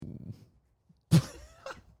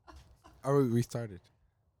Oh, we started.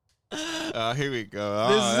 Here we go.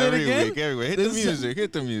 This is it again? Every week.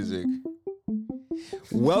 Hit the music.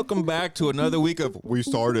 Welcome back to another week of We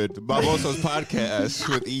Started, Barstool's podcast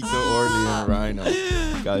with Ito, Orly, and Ryne.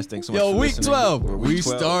 Guys, thanks so much for week listening. 12. We're We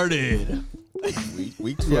started.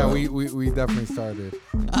 Week 12. Yeah, we definitely started.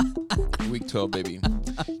 Week 12, baby.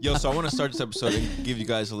 Yo, so I want to start this episode and give you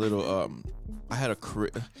guys a little, I had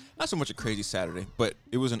not so much a crazy Saturday, but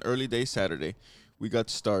it was an early day Saturday. We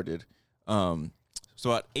got started.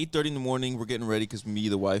 So at 8:30 in the morning, we're getting ready because me,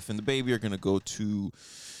 the wife, and the baby are going to go to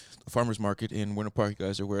the farmer's market in Winter Park. You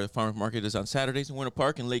guys are where the farmer's market is on Saturdays in Winter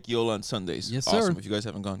Park and Lake Eola on Sundays. Yes, awesome. sir. If you guys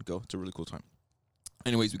haven't gone, go. It's a really cool time.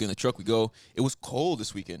 Anyways, we get in the truck, we go. It was cold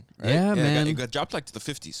this weekend, right? Yeah, man. It got dropped like to the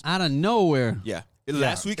 50s. Out of nowhere. Yeah.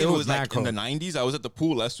 Last weekend it was was like cold. in the 90s. I was at the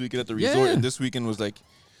pool last weekend at the resort, and this weekend was like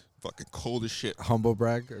fucking cold as shit. Humble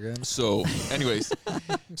brag again. So, anyways,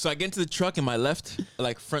 so I get into the truck, and my left,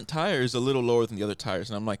 like, front tire is a little lower than the other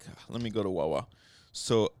tires. And I'm like, let me go to WAWA.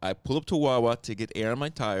 So I pull up to WAWA to get air on my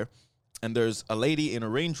tire, and there's a lady in a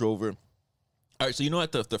Range Rover. All right, so you know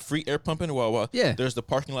at the free air pump in WAWA, Yeah. there's the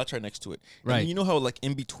parking lot right next to it. Right. And you know how, like,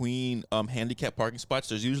 in between handicap parking spots,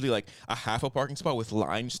 there's usually, like, a half a parking spot with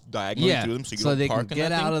lines diagonally through them so you don't they park can in get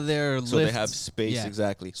that out thing. of there. So they have space,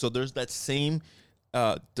 exactly. So there's that same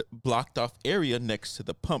blocked off area next to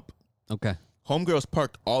the pump. Okay. Homegirl's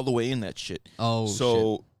parked all the way in that shit. Oh,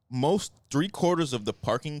 so most 3/4 of the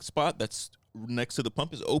parking spot that's next to the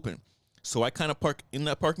pump is open. So I kind of park in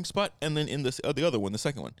that parking spot and then in the other one, the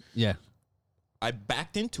second one. Yeah. I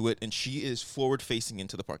backed into it, and she is forward facing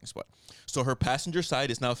into the parking spot. So her passenger side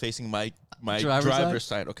is now facing my driver's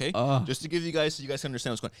side, okay? Just to give you guys, so you guys can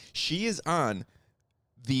understand what's going on. She is on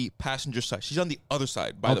the passenger side. She's on the other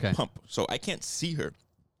side by the pump. So I can't see her.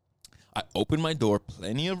 I open my door,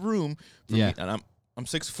 plenty of room for me, and I'm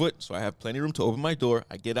 6 foot, so I have plenty of room to open my door.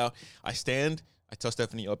 I get out, I stand, I tell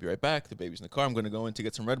Stephanie, I'll be right back. The baby's in the car. I'm going to go in to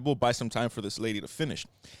get some Red Bull, buy some time for this lady to finish.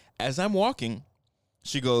 As I'm walking,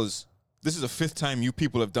 she goes, "This is the 5th time you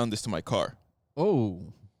people have done this to my car."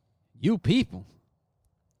 Oh, you people.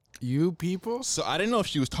 You people? So I didn't know if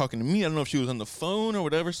she was talking to me. I don't know if she was on the phone or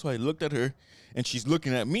whatever. So I looked at her, and she's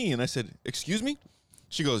looking at me, and I said, "Excuse me?"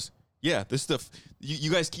 She goes, "Yeah, this stuff.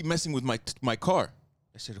 You guys keep messing with my car."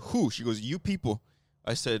 I said, "Who?" She goes, "You people."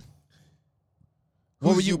 I said,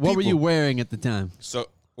 What "Who's were you people?" wearing at the time? So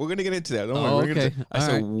we're gonna get into that. Don't Oh, worry. We're gonna okay. I All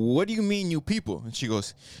said, right. "What do you mean, you people?" And she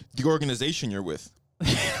goes, "The organization you're with."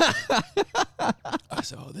 I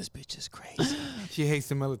said, "Oh, this bitch is crazy." She hates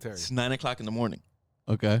the military. It's 9:00 in the morning.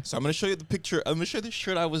 Okay. So I'm going to show you the picture. I'm going to show you the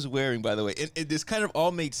shirt I was wearing, by the way. This kind of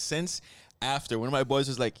all made sense after. One of my boys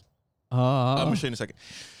was like, I'm going to show you in a second.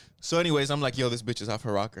 So anyways, I'm like, yo, this bitch is off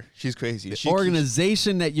her rocker. She's crazy. The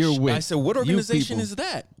organization that you're with. I said, what organization people. is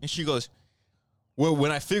that? And she goes, well,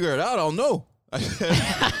 when I figure it out, I'll know. I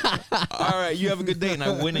said, all right, you have a good day. And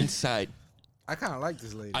I went inside. I kind of like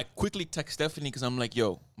this lady. I quickly text Stephanie because I'm like,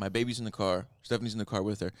 yo, my baby's in the car. Stephanie's in the car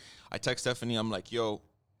with her. I text Stephanie. I'm like, yo,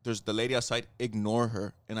 there's the lady outside. Ignore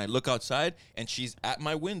her. And I look outside, and she's at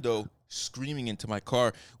my window screaming into my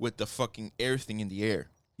car with the fucking air thing in the air.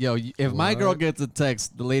 Yo, if my girl gets a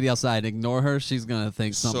text, the lady outside, ignore her. She's going to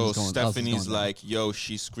think something's So going on. Stephanie's like, yo,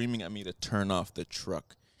 she's screaming at me to turn off the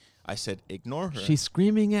truck. I said, ignore her. She's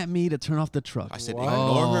screaming at me to turn off the truck. I said, What?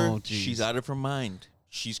 ignore her. Geez. She's out of her mind.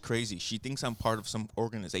 She's crazy. She thinks I'm part of some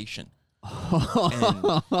organization.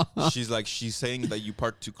 And she's like, she's saying that you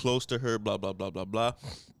parked too close to her, blah, blah, blah, blah, blah.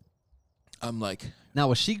 I'm like. Now,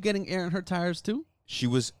 was she getting air in her tires too? She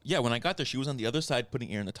was, yeah, when I got there, she was on the other side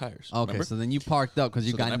putting air in the tires. Okay, remember? so then you parked up because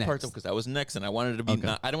you got then next. I parked up because I was next, and I wanted to be,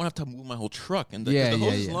 I don't want to have to move my whole truck. And the, Yeah, 'cause the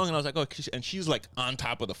hose yeah, is yeah. long, and I was like, oh, and she's like on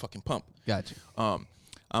top of the fucking pump. Gotcha.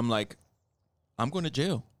 I'm like, I'm going to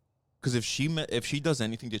jail. Because if she does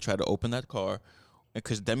anything to try to open that car,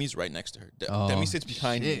 because Demi's right next to her. Demi sits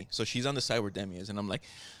behind me, so she's on the side where Demi is, and I'm like,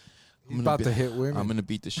 He's about to hit women. I'm gonna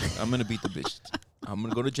beat the shit. I'm gonna beat the bitch. I'm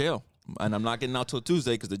gonna go to jail, and I'm not getting out till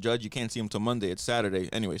Tuesday because the judge, you can't see him till Monday. It's Saturday,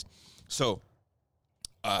 anyways. So,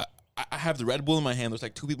 I have the Red Bull in my hand. There's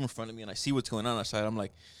like 2 people in front of me, and I see what's going on outside. I'm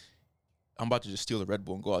like, I'm about to just steal the Red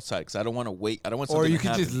Bull and go outside because I don't want to wait. I don't want something or you to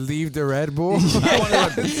can happen. just leave the Red Bull. I want the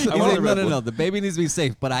Red Bull. He's I want like, the Red Bull. no. The baby needs to be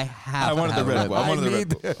safe, but I have. I wanted the Red Bull. I wanted the Red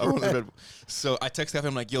Bull. the I wanted the Red Bull. So I text Steph.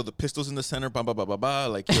 I'm like, yo, the pistol's in the center. Blah blah blah blah blah.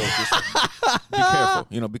 Like, yo, just be careful.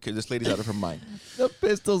 You know, because this lady's out of her mind. The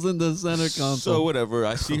pistol's in the center console. So whatever.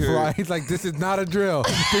 I see her. Right? He's like, this is not a drill.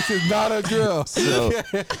 This is not a drill. So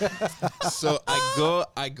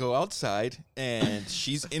I go outside, and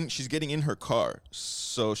she's getting in her car,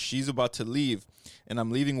 so she's about to leave, and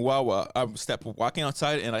I'm leaving Wawa. I'm walking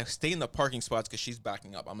outside, and I stay in the parking spots because she's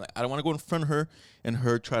backing up. I'm like, I don't want to go in front of her and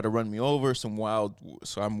her try to run me over. So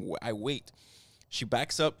I wait. She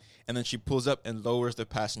backs up, and then she pulls up and lowers the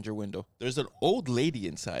passenger window. There's an old lady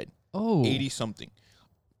inside, 80 something,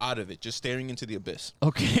 out of it, just staring into the abyss.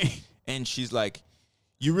 Okay, and she's like,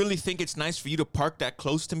 you really think it's nice for you to park that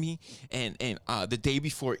close to me? And the day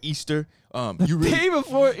before Easter, you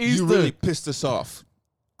really pissed us off.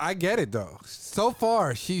 I get it, though. So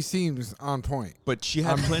far, she seems on point. But she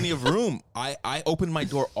had plenty of room. I opened my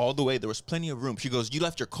door all the way. There was plenty of room. She goes, you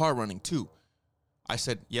left your car running, too. I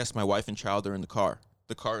said, yes, my wife and child are in the car.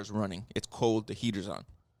 The car is running. It's cold. The heater's on.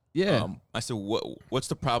 Yeah. I said, what's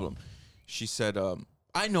the problem? She said,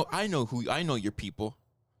 I know your people.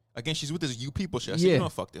 Again, she's with this you people shit. I said, you know,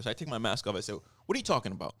 fuck this. I take my mask off. I said, what are you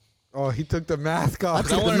talking about? Oh, he took the mask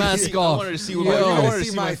off. I wanted to see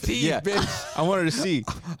my teeth, yeah, bitch. I wanted to see.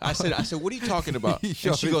 I said, what are you talking about? And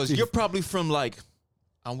she goes, you're probably from like,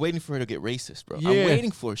 I'm waiting for her to get racist, bro. Yeah. I'm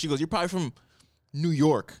waiting for her. She goes, you're probably from New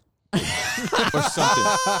York or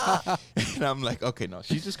something. And I'm like, okay, no,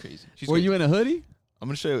 she's just crazy. Were you in a hoodie? I'm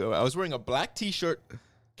going to show you. I was wearing a black T-shirt,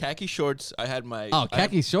 khaki shorts. I had my... Oh,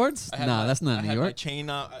 khaki shorts? Nah, that's not New York. I had my chain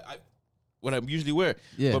out. What I usually wear.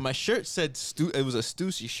 Yeah. But my shirt said, it was a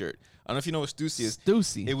Stussy shirt. I don't know if you know what Stussy is.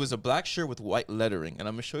 Stussy. It was a black shirt with white lettering. And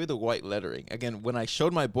I'm going to show you the white lettering. Again, when I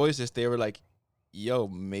showed my boys this, they were like, yo,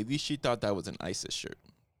 maybe she thought that was an ISIS shirt.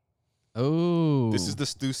 Oh. This is the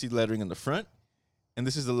Stussy lettering in the front, and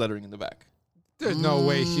this is the lettering in the back. There's no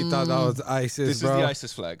way she thought that was ISIS, This bro. is the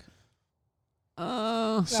ISIS flag.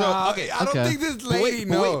 Okay, I don't think this lady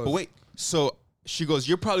knows. But wait. So she goes,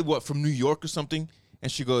 you're probably what, from New York or something?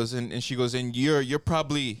 And she goes, and you're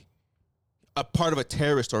probably a part of a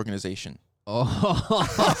terrorist organization. Oh.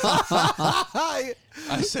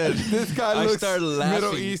 I said, this guy looks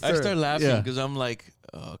Middle Eastern. I started laughing because I'm like,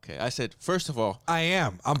 oh, okay. I said, first of all,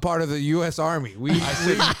 I'm part of the U.S. Army. We do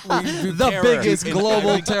the terror. biggest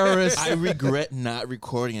global terrorist. I regret not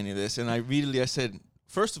recording any of this. And I said,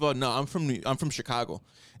 first of all, no, I'm from Chicago.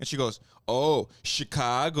 And she goes, oh,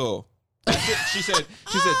 Chicago. That's it. She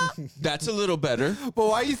said, that's a little better. But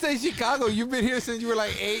why you say Chicago? You've been here since you were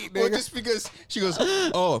like 8, nigga. Well, just because she goes,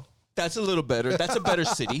 oh, that's a little better. That's a better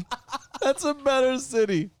city. That's a better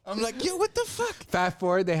city. I'm like, yo, what the fuck? Fast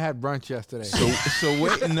forward, they had brunch yesterday. So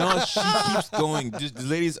wait, no, she keeps going. The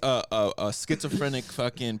lady's a schizophrenic,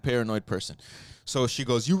 fucking paranoid person. So she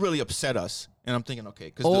goes, you really upset us. And I'm thinking,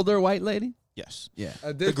 okay. Older white lady? Yes. Yeah.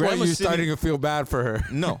 At this point, you're starting to feel bad for her.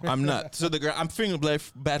 No, I'm not. So I'm feeling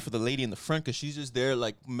bad for the lady in the front because she's just there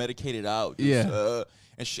like medicated out. Yeah.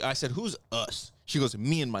 And I said, who's us? She goes,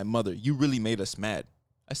 me and my mother. You really made us mad.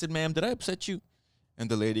 I said, ma'am, did I upset you? And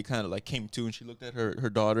the lady kind of like came to and she looked at her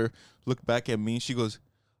daughter, looked back at me. And she goes,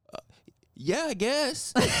 yeah, I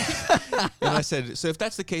guess. And I said, so if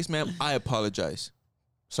that's the case, ma'am, I apologize.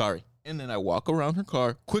 Sorry. And then I walk around her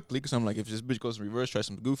car quickly because I'm like, if this bitch goes in reverse, try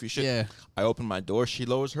some goofy shit. Yeah. I open my door. She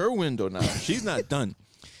lowers her window now. She's not done.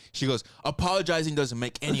 She goes, apologizing doesn't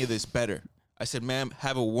make any of this better. I said, ma'am,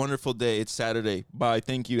 have a wonderful day. It's Saturday. Bye.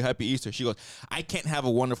 Thank you. Happy Easter. She goes, I can't have a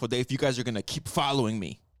wonderful day if you guys are going to keep following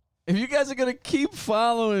me. If you guys are going to keep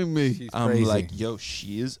following me. She's I'm crazy. like, yo,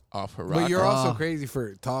 she is off her rocker. But you're also crazy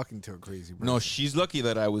for talking to a crazy person. No, she's lucky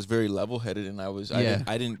that I was very level-headed and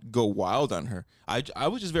I didn't go wild on her. I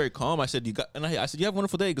was just very calm. I said, I said, you have a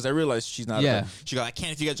wonderful day because I realized she's not. Yeah. She goes, I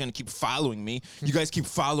can't if you guys are going to keep following me. You guys keep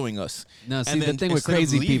following us. No, see, And the then thing with instead of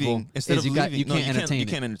crazy leaving- people instead is of leaving, you can't entertain You it.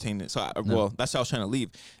 can't entertain it. So, No. well, that's how I was trying to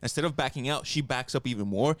leave. Instead of backing out, she backs up even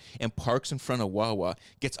more and parks in front of Wawa,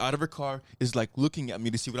 gets out of her car, is like looking at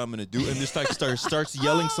me to see what I'm going to do, and just like starts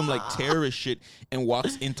yelling some like terrorist shit and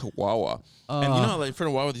walks into Wawa. And you know how like in front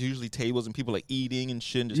of Wawa there's usually tables and people like eating and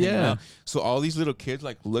shit and just hanging out. So all these little kids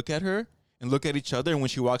like look at her and look at each other, and when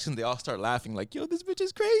she walks in, they all start laughing like, yo, this bitch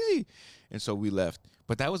is crazy. And so we left.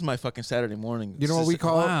 But that was my fucking Saturday morning. You know what we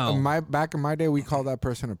call Wow. back in my day, we call that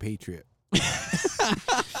person a patriot.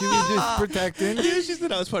 She was just protecting. Yeah, she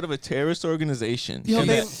said I was part of a terrorist organization. Yo, And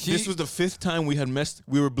they- that this was the 5th time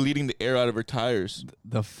we were bleeding the air out of her tires.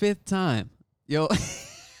 The 5th time. Yo,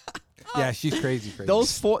 Yeah, she's crazy.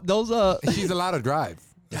 she's She's allowed to drive.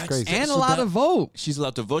 That's crazy. and So a lot of vote. She's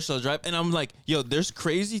allowed to vote, she's allowed to drive. And I'm like, yo, there's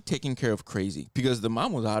crazy taking care of crazy because the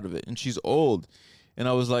mom was out of it and she's old. And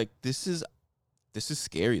I was like, this is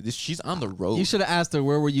scary. She's on the road. You should have asked her,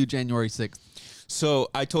 where were you January 6th? So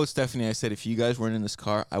I told Stephanie, I said, if you guys weren't in this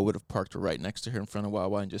car, I would have parked right next to her in front of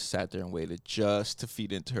Wawa and just sat there and waited just to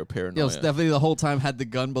feed into her paranoia. Yo, Stephanie the whole time had the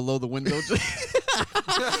gun below the window.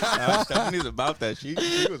 Stephanie's about that. She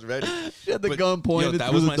was ready. She had the gun pointed that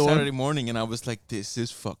through was the my door. Saturday morning, and I was like, this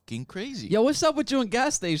is fucking crazy. Yo, what's up with you in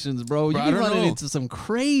gas stations, bro? You Bro, I be don't running know. into some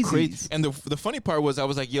crazies. And the funny part was I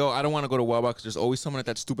was like, yo, I don't want to go to WAWA because there's always someone at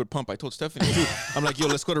that stupid pump. I told Stephanie too. I'm like, yo,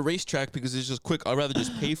 let's go to racetrack because it's just quick. I'd rather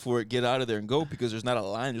just pay for it, get out of there and go because there's not a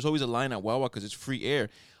line. There's always a line at WAWA because it's free air.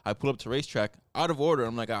 I pull up to racetrack out of order.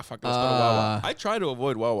 I'm like, fuck, let's go to WAWA. I try to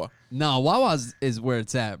avoid WAWA. No, Wawa is where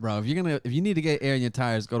it's at, bro. If you need to get air in your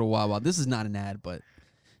tires, go to Wawa. This is not an ad, but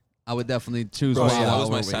I would definitely choose Bro, Wawa. that was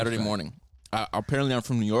over my Saturday racetrack. morning. Apparently, I'm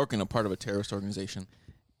from New York and a part of a terrorist organization.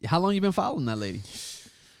 How long you been following that lady?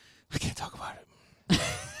 I can't talk about it.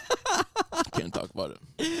 Can't talk about it.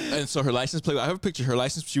 And so her license plate, I have a picture. Her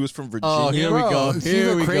license, she was from Virginia. Oh, here we go. She's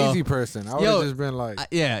Here a we crazy go. person. I would Yo, have just been like,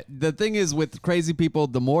 Yeah, the thing is with crazy people,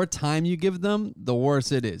 the more time you give them, the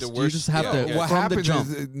worse it is. The You worse- just have yeah, to yeah. what from the happens jump.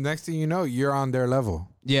 is next thing you know, you're on their level.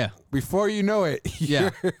 Yeah, Before you know it, Yeah.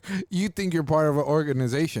 you think you're part of an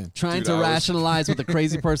organization. trying Dude, to I was- rationalize with a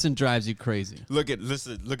crazy person drives you crazy. Look at this.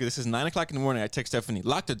 This is 9 o'clock in the morning. I text Stephanie,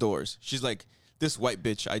 lock the doors. She's like, this white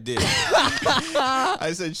bitch, I did.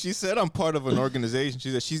 I said, she said I'm part of an organization. She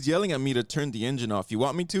said, she's yelling at me to turn the engine off. You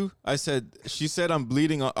want me to? I said, she said I'm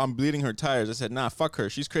bleeding her tires. I said, nah, fuck her.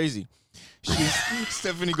 She's crazy.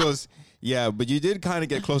 Stephanie goes, yeah, but you did kind of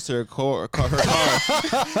get close to her car. para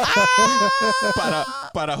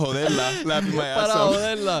joderla, laughing my ass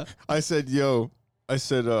off. I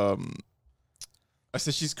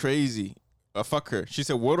said, she's crazy. Fuck her. She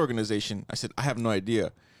said, what organization? I said, I have no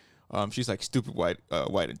idea. She's like, stupid white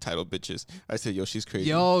entitled bitches. I said, yo, she's crazy.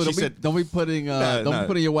 Yo, she don't be putting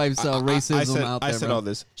your wife's racism out there. I said bro. all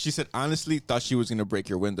this. She said, honestly, thought she was gonna break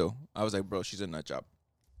your window. I was like, bro, she's a nut job.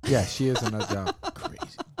 Yeah, she is a nut job.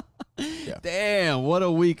 Crazy. Yeah. Damn, what a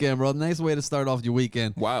weekend, bro. Nice way to start off your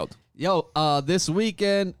weekend. Wild. Yo, this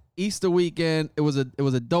weekend, Easter weekend, it was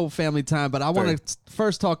a dope family time, but I want to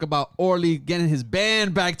first talk about Orly getting his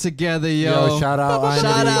band back together, yo. Shout out Einity.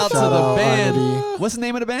 Shout out to Shout the out band. Einity. What's the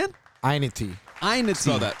name of the band? Einity. Einity.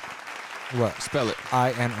 Spell that. What? Spell it.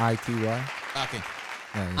 INITY. Okay.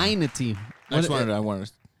 Einity. I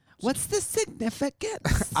wanted. What's the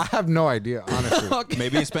significance? I have no idea, honestly. Okay.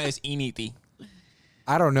 Maybe in Spanish, initi.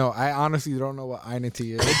 I don't know. I honestly don't know what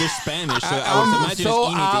Einity is. They're Spanish, so I was I'm imagining so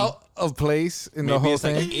it's initi. out of place in the Maybe whole it's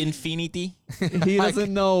like thing. infinity. He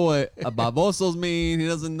doesn't know what babosos mean. He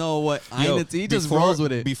doesn't know what Yo, Einity. He just rolls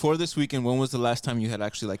with it. Before this weekend, when was the last time you had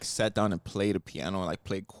actually like sat down and played a piano, and like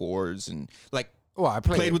played chords and like Well, I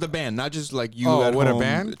played with a band, not just like you Oh, at with a home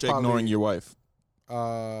band? ignoring Probably- your wife?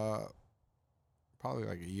 Probably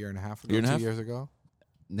like a year and a half ago, Year and a 2 half? years ago.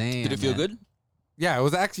 Damn, Did it feel man. good? Yeah, it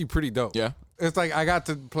was actually pretty dope. Yeah. It's like I got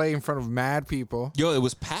to play in front of mad people. Yo, it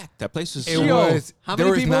was packed. That place was. It Yo, was how there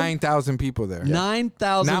many was people? 9,000 people there.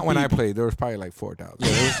 9,000 Not when I people. played. There was probably like 4,000. Yeah,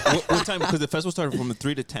 it was, what time? Because the festival started from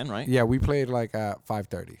 3 to 10, right? Yeah, we played like at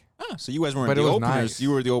 5:30. So you guys weren't But the it was openers. nice.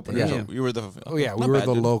 You were the openers. Yeah. You were the. Oh yeah, we not were bad,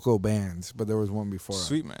 the dude. local bands, but there was one before us.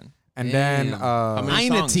 Sweet man. And Damn. then How many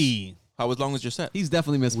songs? Einity. How long was your set? He's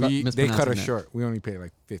definitely they mispronouncing cut us that. short. We only played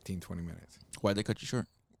like 15, 20 minutes. Why'd they cut you short?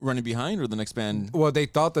 Running behind or the next band? Well, they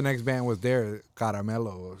thought the next band was there,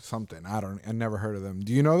 Caramelo or something. I never heard of them.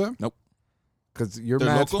 Do you know them? Nope. Because you're They're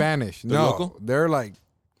mad local? Spanish. They're No, local? they're like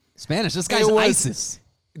Spanish. This guy's It was- ISIS.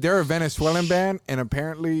 they're a Venezuelan band, and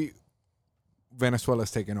apparently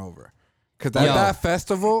Venezuela's taking over. Because at Yo. that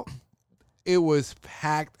festival, it was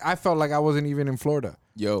packed. I felt like I wasn't even in Florida.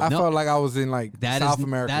 Yo, I No. felt like I was in like That South is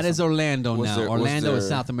America. That is Orlando Was now. there- was Orlando is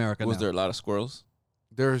there- South America was now. there a lot of squirrels?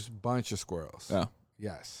 There's a bunch of squirrels. Yeah.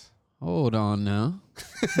 Yes. Hold on now.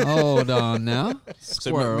 Hold on now. So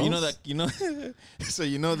Squirrels. you know that so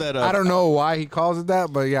you know that I don't know why he calls it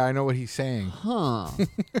that, but yeah, I know what he's saying. Huh.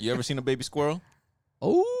 you ever seen a baby squirrel?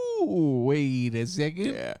 Oh, wait a second.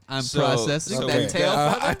 Yeah. I'm So- processing so that we- tail.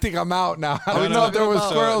 I think I'm out now. I No, didn't no, know if there was no,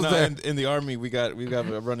 squirrels no, there. in the army, we got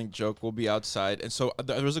a running joke. We'll be outside, and so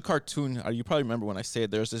there was a cartoon. You probably remember when I say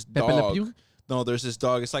it. There's this Pepe Le dog. Pew? No, there's this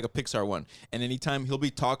dog. It's like a Pixar one, and anytime he'll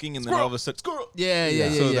be talking, and then all of a sudden, squirrel. Yeah.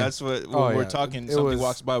 So that's what when Oh, we're yeah. talking. It Something was-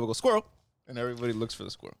 walks by, we go squirrel, and everybody looks for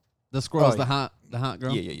the squirrel. the squirrels, Oh, the yeah. hot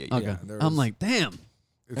girl. Yeah. Okay. Yeah, there I'm was- like, damn. It's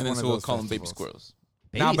And one then of so we'll those call them baby festivals. squirrels.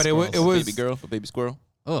 Nah, but it squirrels. was- Baby girl, a baby squirrel.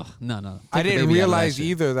 Ugh, no. I Take the didn't baby out of that realize shit.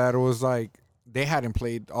 either that it was like they hadn't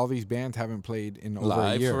played. All these bands haven't played in over a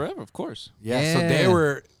Live year. forever, of course. Yeah, so they Yeah.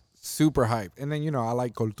 were super hyped. And then I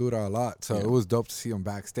like Cultura a lot, so Yeah. it was dope to see them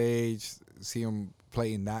backstage, see them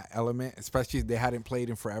play in that element. Especially they hadn't played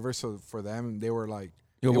in forever, so for them they were like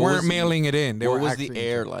Yo, they what weren't was the- mailing it in. They what were was the actually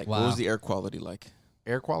air like? What Wow. was the air quality like?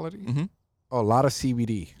 air quality. Mm-hmm. Oh, a lot of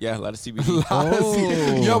CBD. Yeah, a lot of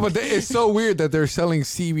CBD. Yo, but it's so weird that they're selling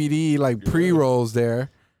CBD like pre-rolls there.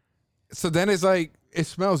 So then it's like it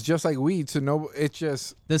smells just like weed. So no, it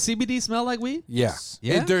just Does CBD smell like weed? yeah.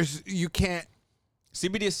 Yeah. You can't.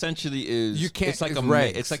 CBD essentially is You can't- It's like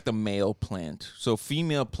it's it's like the male plant. So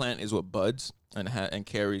female plant is what buds and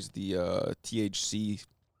carries the THC.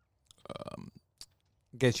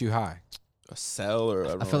 Get you high. A cell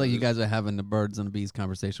or I feel like you guys are having the birds and the bees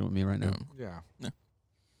conversation with me right now. Yeah.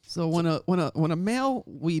 So when a male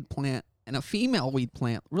weed plant and a female weed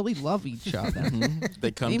plant really love each other,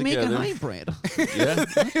 They come they make together. a hybrid. Yeah.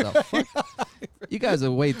 What the fuck? You guys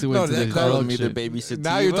are way too into this Call drug me the shit. baby sativa.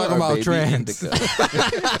 Now you're talking or about baby trans.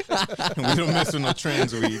 indica. We don't mess with no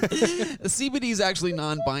trans weed. The CBD is actually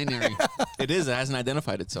non-binary. It is. It hasn't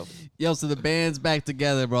identified itself. Yo, so the band's back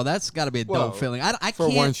together, bro. That's got to be a Well, dope feeling. I for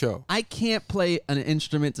can't, one show. I can't play an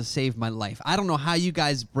instrument to save my life. I don't know how you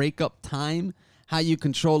guys break up time, how you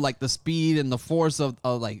control like the speed and the force of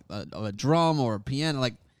like a drum or a piano.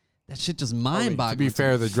 Like that shit just mind-boggling. To be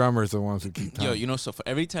fair, the drummers are the ones who keep time. Yo, you know, so for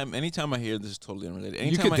anytime I hear this is totally unrelated. you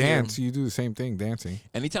Anytime could I dance. Hear, You do the same thing, dancing.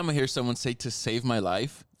 anytime I hear someone say to save my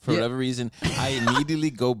life, for Yeah. whatever reason, I immediately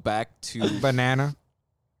go back to Banana.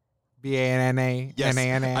 BANANA. Yes,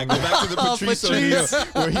 NANA. I go back to the Patrice video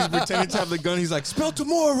where he's pretending to have the gun. He's like, spell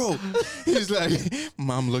tomorrow. He's like,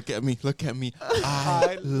 Mom, look at me.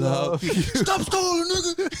 I love you. Stop stalling,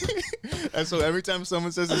 nigga. And so every time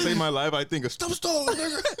someone says to save my life, I think of stop stalling,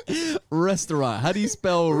 nigga. Restaurant. How do you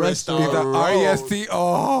spell restaurant? Restaurant. R-E-S-T.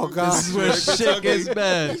 Oh, God. This is where shit gets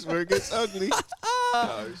bad. This is where it gets ugly.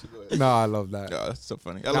 No, I love that. Oh, that's so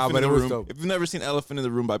funny. Nah, Elephant but in it the was Room. dope. If you've never seen Elephant in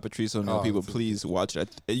the Room by Patrice O'Neal, Oh, people, it's- please watch it.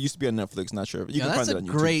 It used to be on Netflix. Not sure. You Yeah, can that's find a it on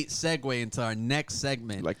YouTube. great segue into our next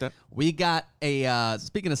segment. You like that? We got a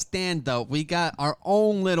speaking of stand-up, we got our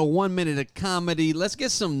own little 1 minute of comedy. Let's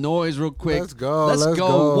get some noise real quick. Let's go. Let's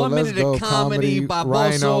go. 1 Let's minute go. of comedy by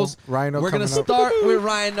Rhino. Barstool. Rhino We're gonna coming up. start with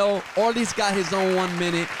Rhino. Orly's got his own 1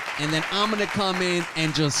 minute, and then I'm gonna come in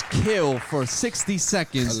and just kill for 60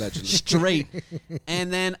 seconds Allegedly. straight.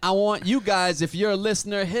 And then I want you guys, if you're a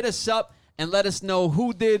listener, hit us up and let us know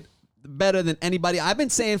who did better than anybody. I've been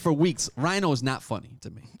saying for weeks, Rhino is not funny to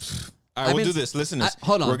me. All right, I we'll mean, do this. Listen, to this.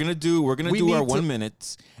 hold on. We're gonna do We our need 1 to-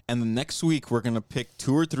 minute, and the next week we're gonna pick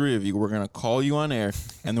 2 or 3 of you. We're gonna call you on air,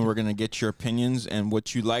 and then we're gonna get your opinions and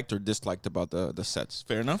what you liked or disliked about the sets.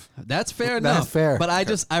 Fair enough? That's fair That's enough. fair. But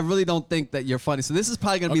I really don't think that you're funny. So this is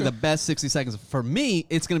probably going to be Okay. the best 60 seconds. For me,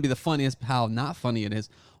 it's going to be the funniest how not funny it is.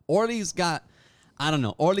 Orly's got, I don't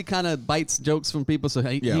know, Orly kind of bites jokes from people, so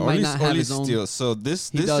he might not have his own. steals. So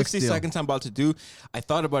this He does 60 steal. seconds I'm about to do, I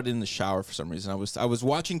thought about it in the shower for some reason. I was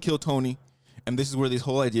watching Kill Tony, and this is where this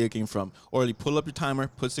whole idea came from. Orly, pull up your timer,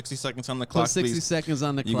 put 60 seconds on the clock, Put 60 please. seconds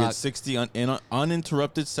on the You clock. get 60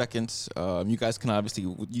 uninterrupted seconds. You guys can obviously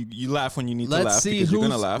you laugh when you need to laugh Let's see because you're who's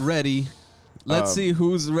gonna laugh. ready. Let's see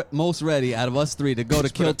who's most ready out of us three to go to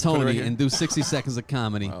Just Kill put it right Tony here. and do 60 seconds of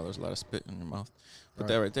comedy. Wow, there's a lot of spit in your mouth. Put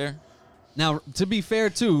that right there. Now, to be fair,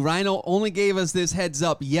 too, Rhino only gave us this heads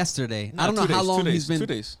up yesterday. I don't know 2 how days, long 2 he's days, been.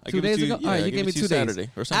 2 days. I 2 gave it days to you- ago? yeah, All right, I you gave gave it me to you 2 days. Saturday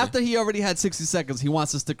or Sunday. After he already had 60 seconds, he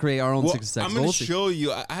wants us to create our own 60 seconds. I'm gonna We'll see. show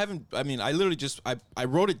you. I haven't. I mean, I literally just I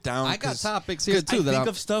wrote it down. I got 'cause- topics here, 'cause too, I that think I'll-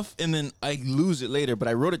 of stuff and then I lose it later. But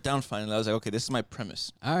I wrote it down finally. I was like, okay, this is my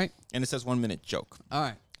premise, All right. and it says 1 minute joke. All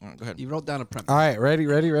right. All right, go ahead. You wrote down a premise. All right, ready?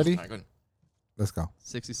 All right, go ahead. Let's go.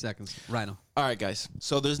 60 seconds. Rhino. All right, guys.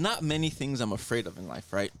 So there's not many things I'm afraid of in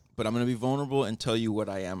life, right? But I'm gonna be vulnerable and tell you what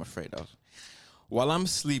I am afraid of. While I'm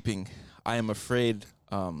sleeping, I am afraid.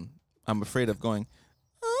 I'm afraid of going.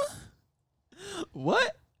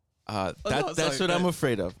 What? That's sorry, what go I'm ahead.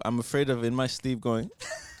 afraid of. I'm afraid of in my sleep going.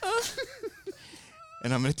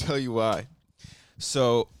 And I'm gonna tell you why.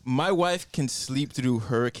 So my wife can sleep through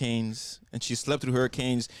hurricanes, and she slept through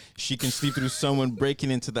hurricanes. She can sleep through someone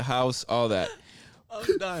breaking into the house, all that.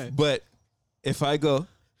 I'm dying. But if I go,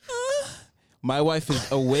 my wife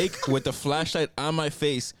is awake with a flashlight on my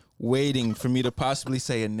face, waiting for me to possibly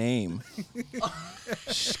say a name,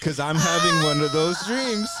 because I'm having one of those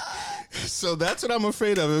dreams. So that's what I'm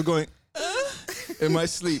afraid of going in my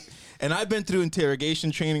sleep. And I've been through interrogation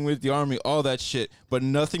training with the Army, all that shit, but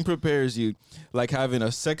nothing prepares you like having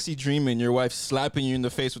a sexy dream and your wife slapping you in the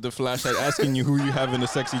face with a flashlight, asking you who you having a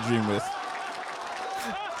sexy dream with.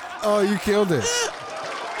 Oh, you killed it.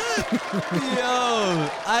 Yo,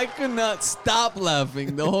 I could not stop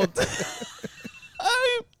laughing the whole time.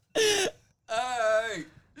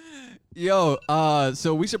 Yo,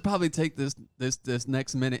 so we should probably take this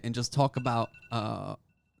next minute and just talk about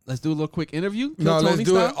let's do a little quick interview. Kill No, let's Tony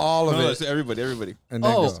do style? it all of No, it. let's everybody. And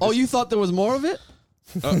then go. Oh, you thought there was more of it?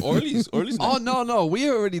 Orly's. Oh no,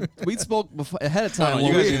 we spoke before, ahead of time. No,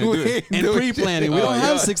 you guys didn't do it. And pre-planning. We don't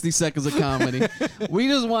have 60 seconds of comedy. We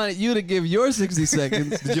just wanted you to give your 60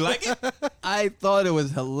 seconds. Did you like it? I thought it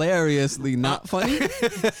was hilariously not funny,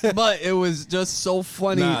 but it was just so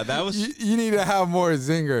funny. Nah, that was. You need to have more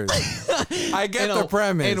zingers. I get the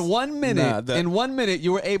premise. In 1 minute,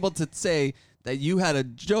 you were able to say that you had a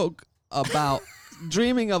joke about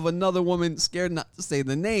dreaming of another woman scared not to say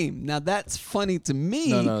the name. Now that's funny to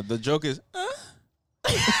me. No, the joke is.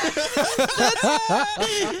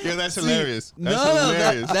 Yeah, that's hilarious.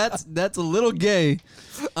 That's a little gay.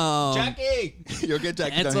 Jackie, you'll get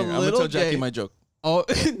Jackie down here. I'm gonna tell Jackie my joke. Oh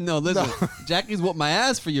no, listen. Jackie's whooped my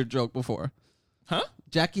ass for your joke before. Huh?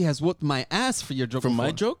 Jackie has whooped my ass for your joke. For before.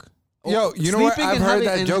 my joke? Yo, you know what? I've heard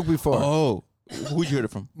that joke before. Oh, who'd you hear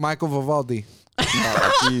it from? Michael Vivaldi.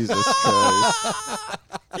 Oh, Jesus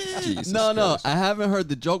Christ. Jesus No, Christ. I haven't heard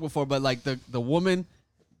the joke before, but like the woman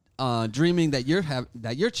dreaming that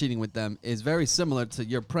you're cheating with them is very similar to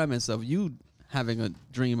your premise of you having a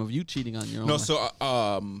dream of you cheating on your own. No, so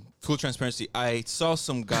full transparency, I saw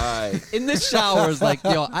some guy in the showers like,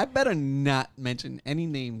 yo, I better not mention any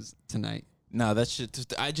names tonight. Nah, that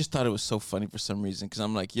shit. I just thought it was so funny for some reason because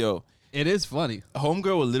I'm like, yo. It is funny.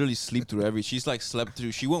 Homegirl will literally sleep through she's like slept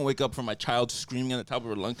through. She won't wake up from my child screaming on the top of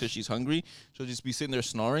her lung because she's hungry. She'll just be sitting there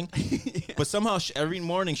snoring. Yeah. But somehow every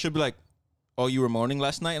morning she'll be like, oh, you were moaning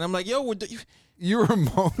last night? And I'm like, yo, you were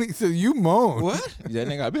moaning? So you moaned. What? Yeah,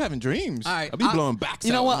 nigga, I've been having dreams. All right, I'll be blowing backs.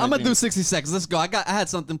 You know what? I'm going to do dreams. 60 seconds. Let's go. I had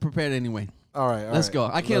something prepared anyway. All right. Let's go.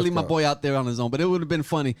 I can't leave my boy out there on his own, but it would have been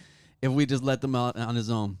funny if we just let them out on his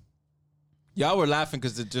own. Y'all were laughing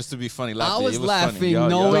because just to be funny. I was laughing funny.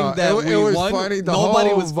 knowing that it was won. funny. The Nobody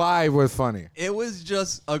whole was vibe was funny. It was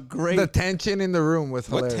just a great. The tension in the room was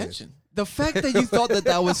hilarious. What tension? The fact that you thought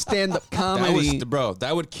that was stand-up comedy,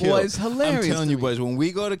 that would kill. Was hilarious. I'm telling you, boys, when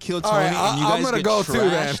we go to kill Tony, right, and you guys I'm gonna get go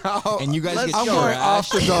trashed, too, then. and you guys get I'm trashed, going off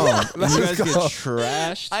the dome. and you guys get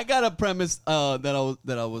trashed. I got a premise that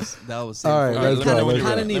I was saying. All right, let's go. We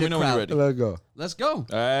kind of need a crowd. Let's go. Let's go.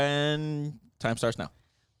 And time starts now.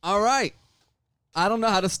 All right. I don't know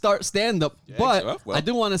how to start stand-up, but I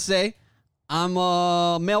do want to say I'm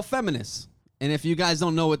a male feminist. And if you guys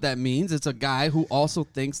don't know what that means, it's a guy who also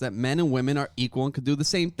thinks that men and women are equal and could do the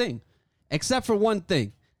same thing. Except for one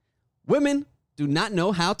thing. Women do not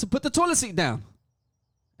know how to put the toilet seat down.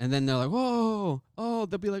 And then they're like, whoa. Oh,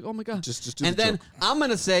 they'll be like, oh, my God. Just do and the then joke. I'm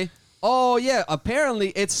going to say, oh, yeah, apparently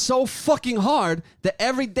it's so fucking hard that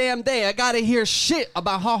every damn day I got to hear shit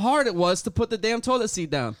about how hard it was to put the damn toilet seat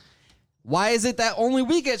down. Why is it that only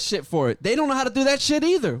we get shit for it? They don't know how to do that shit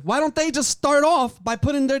either. Why don't they just start off by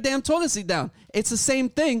putting their damn toilet seat down? It's the same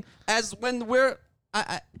thing as when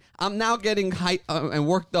I'm now getting hyped and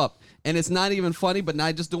worked up, and it's not even funny, but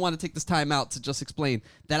I just do want to take this time out to just explain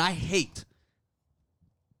that I hate.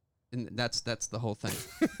 And that's the whole thing.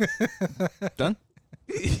 Done?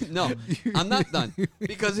 No, I'm not done.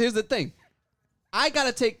 Because here's the thing. I got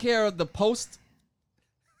to take care of the post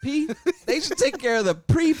pee. They should take care of the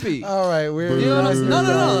pre-pee. All right, we're You know what I'm-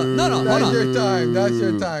 no, hold That's on. your time. That's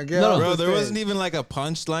your time. Get No, off Bro, the there stage. wasn't even like a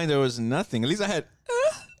punchline. There was nothing. At least I had.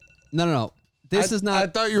 No. This is I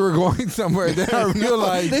not. thought you were going somewhere there. I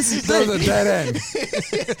realized This is there was a dead end.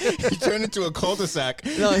 He turned into a cul-de-sac.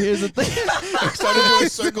 No, here's the thing. Started doing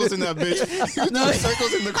circles in that bitch. He was doing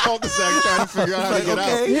circles in the cul-de-sac trying to figure out how to get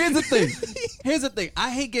out. Here's the thing. I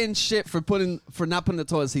hate getting shit for not putting the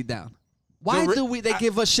toilet seat down. Why do they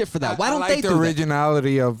give us shit for that? Why don't I they like do the that?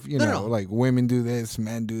 originality of No. like women do this,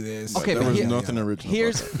 men do this. Okay, There but was nothing original.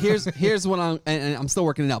 Here's what and I'm still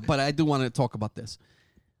working it out, but I do want to talk about this.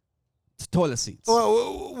 It's toilet seats.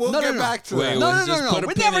 Well, we'll get back to Wait, that. No.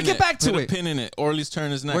 We never get back to Put it. a pin in it. Orly's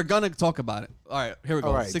turn is next. We're gonna talk about it. All right, here we go.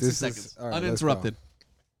 All right, 60 seconds. all right, let's Uninterrupted.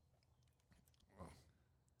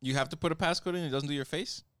 You have to put a passcode in. It doesn't do your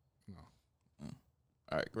face. No.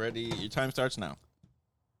 All right, ready. Your time starts now.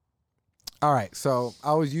 All right, so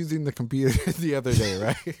I was using the computer the other day,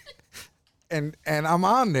 right? and I'm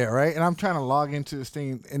on there, right? And I'm trying to log into this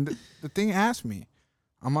thing, and the thing asked me.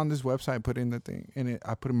 I'm on this website, put in the thing, and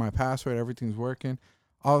I put in my password, everything's working.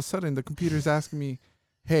 All of a sudden, the computer's asking me,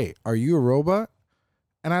 hey, are you a robot?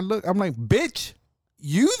 And I'm like, bitch,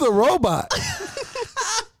 you the robot.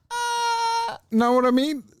 Know what I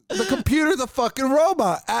mean? The computer's a fucking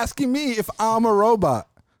robot asking me if I'm a robot.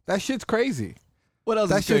 That shit's crazy. What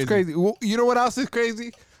else That is shit's crazy? crazy. Well, you know what else is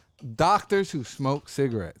crazy? Doctors who smoke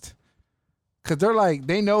cigarettes. Because they're like,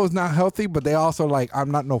 they know it's not healthy, but they also like,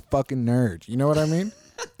 I'm not no fucking nerd. You know what I mean?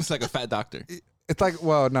 It's like a fat doctor. It's like,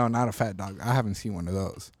 well, no, not a fat dog. I haven't seen one of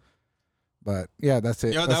those. But yeah, that's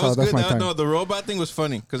it. Yo, that's that was good. my time. No, the robot thing was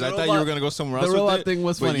funny because I thought you were gonna go somewhere else. The robot with it, thing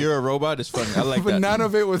was but funny. You're a robot. It's funny. I like But that. none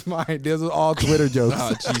of it was mine. This was all Twitter jokes.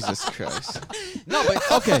 Oh, Jesus Christ. No,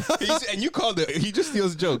 but okay. And you called it. He just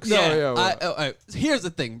steals jokes. Here's the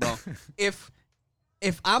thing, bro.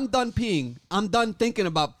 If I'm done peeing, I'm done thinking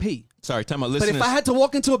about pee. Sorry, time out. But Listeners. if I had to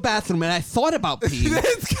walk into a bathroom and I thought about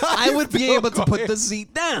peeing, I would be able to put the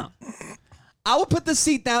seat down. I would put the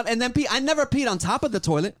seat down and then pee. I never peed on top of the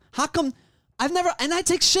toilet. How come? And I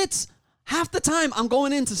take shits. Half the time I'm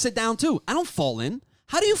going in to sit down too. I don't fall in.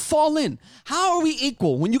 How do you fall in? How are we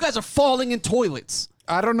equal when you guys are falling in toilets?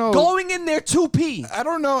 I don't know. Going in there to pee. I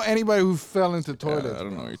don't know anybody who fell into toilets. I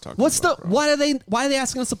don't know what you're talking about. Why are they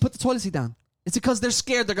asking us to put the toilet seat down? It's because they're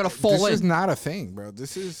scared they're gonna fall in. This is not a thing, bro.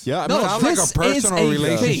 This is Yeah, No, sounds like a personal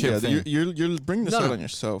relationship thing. You're bringing this out on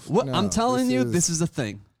yourself. What No, I'm telling this you, is- this is the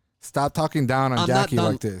thing. Stop talking down on I'm Jackie not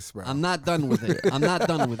done. like this, bro. I'm not done with it. I'm not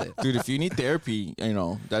done with it. Dude, if you need therapy,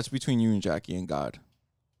 that's between you and Jackie and God.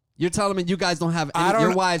 You're telling me you guys don't have I don't-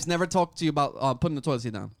 your wives never talk to you about putting the toilet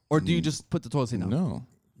seat down, or do you just put the toilet seat down? No.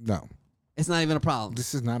 No, It's not even a problem.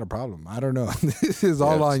 this is not a problem. I don't know. This is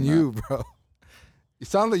all it's on you, bro. It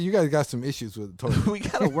sounds like you guys got some issues with the toilet. We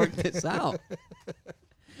gotta work this out.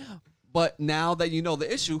 But now that you know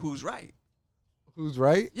the issue, who's right? Who's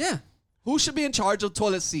right? Yeah. Who should be in charge of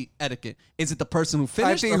toilet seat etiquette? Is it the person who I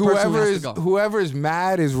finished think or the person who has to go? whoever is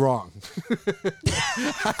mad is wrong.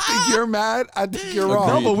 I think you're mad. I think you're wrong.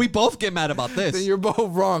 No, but we both get mad about Then this. you're both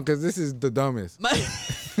wrong because this is the dumbest.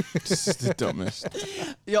 This is the dumbest.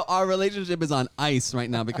 Yo, our relationship is on ice right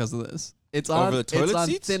now because of this. It's on, Over the toilet it's on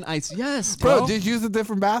seats? thin ice. Yes, Bro, bro. just use a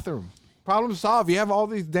different bathroom. Problem solved. You have all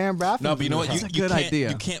these damn bathrooms. No, but you know what? That's You, a you good can't, idea.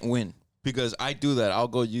 You can't win. Because I do that. I'll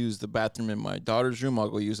go use the bathroom in my daughter's room. I'll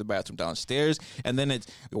go use the bathroom downstairs. And then it's,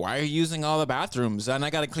 why are you using all the bathrooms? And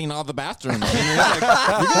I got to clean all the bathrooms. And you're like, you're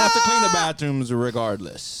going to have to clean the bathrooms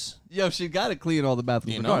regardless. Yo, she got to clean all the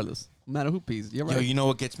bathrooms You know? regardless. No matter who pees. You're right. Yo, you know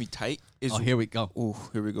what gets me tight? Is, Oh, here we go. Ooh,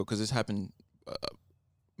 here we go. Because this happened,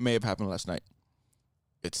 may have happened last night.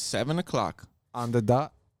 It's 7 o'clock. On the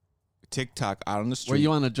dot. TikTok out on the street. Were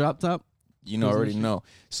you on a drop top? You know, already know.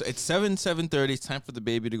 So it's 7:30. It's time for the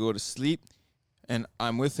baby to go to sleep. And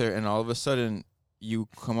I'm with her. And all of a sudden, you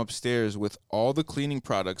come upstairs with all the cleaning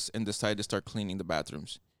products and decide to start cleaning the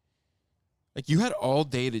bathrooms. Like, you had all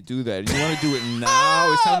day to do that. You want to do it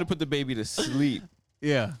now. It's time to put the baby to sleep.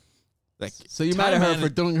 Yeah. Like, So you mad at her time for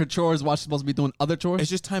doing her chores while she's supposed to be doing other chores? It's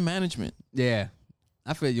just time management. Yeah.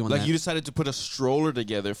 I feel you on Like, that. you decided to put a stroller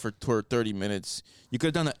together for 30 minutes. You could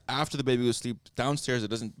have done that after the baby was asleep downstairs. It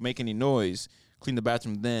doesn't make any noise. Clean the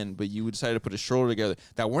bathroom then, but you decided to put a stroller together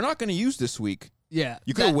that we're not going to use this week. Yeah.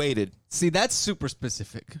 You could have waited. See, that's super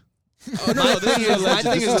specific. Oh, no, this is alleged. My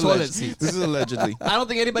thing This is is toilet alleged. seats. This is allegedly. I don't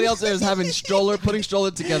think anybody else there is having putting stroller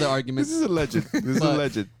together arguments. This is alleged. This is But-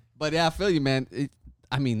 alleged. But yeah, I feel you, man.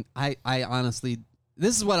 I honestly,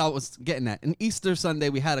 this is what I was getting at. In Easter Sunday,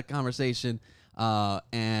 we had a conversation,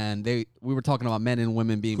 and we were talking about men and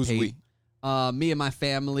women being Who's paid. we? Me and my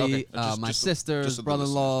family, Okay, my just sisters, the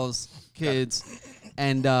brother-in-laws, kids,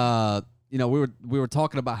 and we were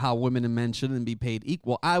talking about how women and men shouldn't be paid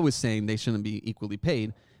equal. I was saying they shouldn't be equally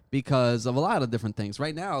paid because of a lot of different things.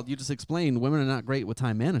 Right now, you just explained women are not great with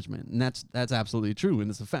time management, and that's absolutely true, and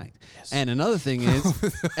it's a fact. Yes. And another thing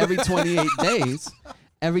is, every 28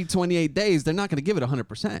 days, they're not going to give it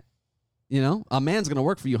 100%. You know, a man's going to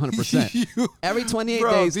work for you 100%. Every 28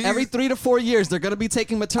 days, every 3 to 4 years, they're going to be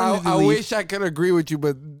taking maternity I leave. wish I could agree with you,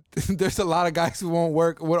 but there's a lot of guys who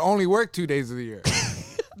would only work 2 days of the year.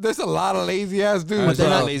 There's a lot of lazy ass dudes. But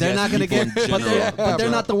they're not going to get. But they're bro.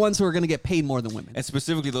 not the ones who are going to get paid more than women. And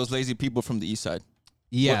specifically those lazy people from the east side.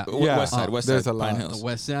 Yeah, West side. West there's side. a lot. Pine the Hills.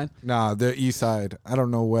 West Side. Nah, they're east side. I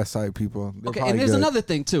don't know west side people. They're Okay, probably and there's good. another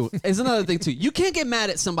thing too. You can't get mad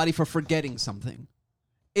at somebody for forgetting something.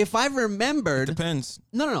 If I remembered, Depends.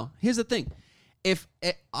 no. Here's the thing: if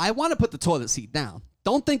I want to put the toilet seat down,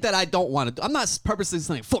 don't think that I don't want to. I'm not purposely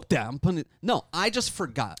saying fuck that. I'm putting it. No, I just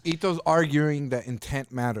forgot. Ito's arguing that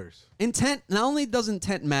intent matters. Intent. Not only does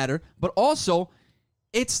intent matter, but also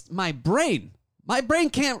it's my brain. My brain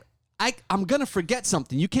can't. I'm gonna forget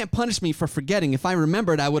something. You can't punish me for forgetting. If I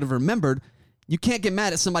remembered, I would have remembered. You can't get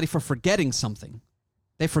mad at somebody for forgetting something.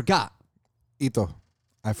 They forgot. Ito,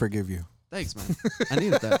 I forgive you. Thanks, man. I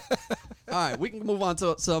needed that. All right, we can move on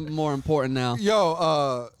to something more important now.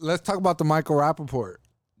 Yo, let's talk about the Michael Rapaport.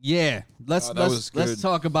 Yeah, let's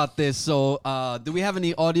talk about this. So, do we have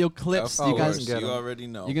any audio clips? Of You guys, course, you already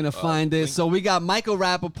know. you're gonna find it. So we got Michael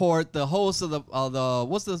Rapaport, the host of the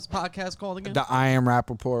what's this podcast called again? The I Am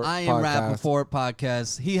Rapaport I Am podcast. Rapaport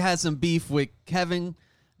podcast. He had some beef with Kevin,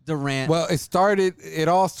 Durant. Well, it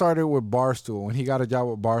all started with Barstool when he got a job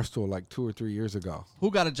with Barstool like 2 or 3 years ago. Who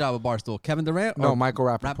got a job with Barstool? Kevin Durant? No, Michael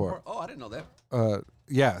Rapaport. Oh, I didn't know that.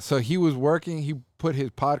 Yeah, so he was working. He put his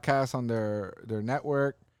podcast on their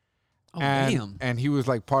network. Oh, damn. And he was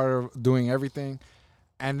like part of doing everything.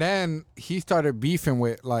 And then he started beefing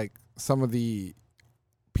with like some of the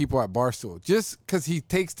people at Barstool just because he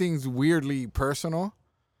takes things weirdly personal.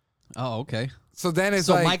 Oh, okay. So then it's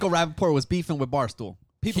so like Michael Rapaport was beefing with Barstool.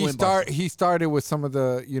 He started with some of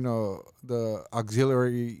the the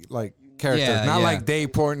auxiliary like characters, not like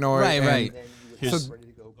Dave Portnoy. Right.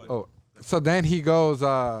 So then he goes.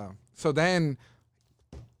 So then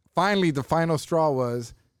finally, the final straw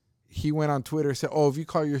was he went on Twitter and said, "Oh, if you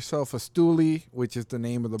call yourself a stoolie, which is the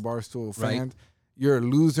name of the Barstool fans, you're a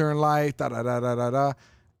loser in life." Da da da da da da.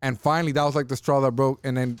 And finally, that was like the straw that broke.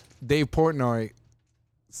 And then Dave Portnoy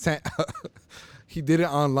sent. He did it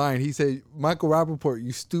online. He said, "Michael Rapaport,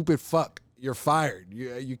 you stupid fuck. You're fired.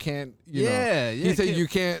 You can't, you know." He said, "You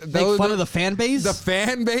can't." Make fun of the fan base? The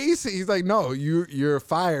fan base? He's like, "No, you're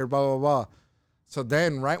fired, blah, blah, blah." So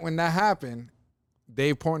then right when that happened,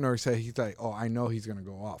 Dave Portnoy said, he's like, "Oh, I know he's going to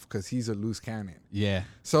go off because he's a loose cannon." Yeah.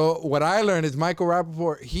 So what I learned is Michael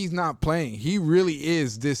Rapaport, he's not playing. He really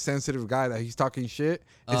is this sensitive guy that he's talking shit.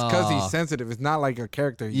 It's because he's sensitive. It's not like a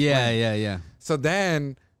character. Yeah. So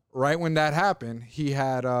then... right when that happened, he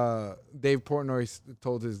had Dave Portnoy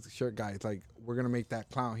told his shirt guy, it's like, "We're gonna make that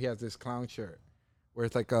clown." He has this clown shirt where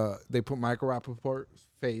it's like they put Michael Rapaport's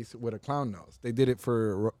face with a clown nose. They did it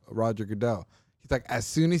for Roger Goodell. He's like, as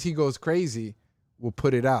soon as he goes crazy, we'll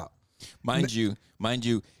put it out. Mind you,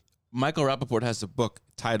 Michael Rapaport has a book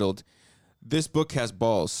titled "This Book Has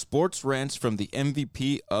Balls: Sports Rants from the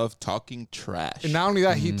MVP of Talking Trash." And not only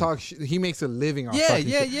that, he makes a living off talking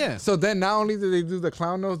shit. Yeah. So then not only do they do the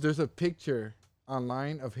clown nose, there's a picture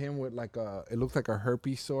online of him with like it looks like a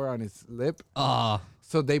herpes sore on his lip.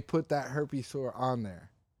 So they put that herpes sore on there.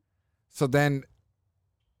 So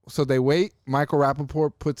they wait. Michael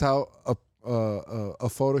Rapaport puts out a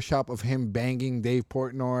Photoshop of him banging Dave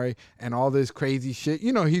Portnoy and all this crazy shit.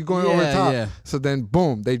 You know, he's going over the top. Yeah. So then,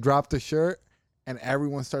 boom, they drop the shirt and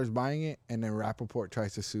everyone starts buying it. And then Rapaport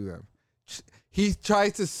tries to sue them. He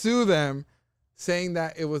tries to sue them saying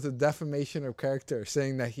that it was a defamation of character,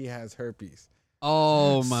 saying that he has herpes.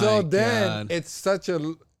 Oh, my God. So then it's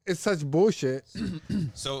such bullshit.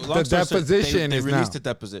 So the deposition they is released now. a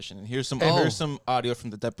deposition, and here's some audio from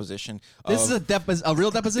the deposition. This is a real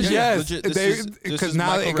deposition. Yes, because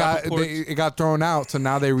now it got thrown out, so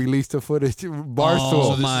now they released the footage. Barstool.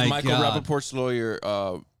 So this is Michael Rapaport's lawyer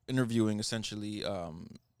interviewing essentially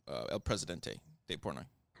El Presidente, Dave Portnoy.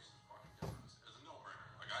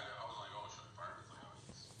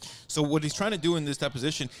 So what he's trying to do in this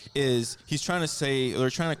deposition is he's trying to say, or they're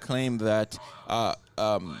trying to claim that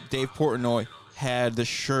Dave Portnoy had the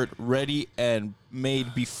shirt ready and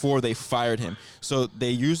made before they fired him. So they're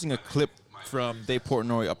using a clip from Dave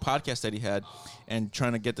Portnoy, a podcast that he had, and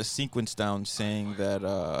trying to get the sequence down, saying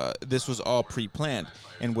that this was all pre-planned.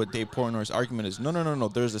 And what Dave Portnoy's argument is, no.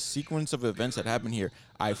 There's a sequence of events that happened here.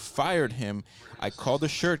 I fired him. I called the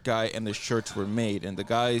shirt guy, and the shirts were made. And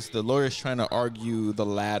the lawyer's trying to argue the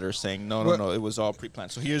latter, saying, no, it was all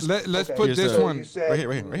pre-planned. So here's let's put this one you said right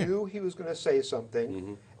here. You knew he was going to say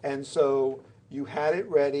something, and so you had it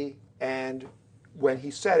ready. And when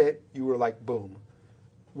he said it, you were like, boom.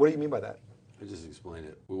 What do you mean by that? I just explained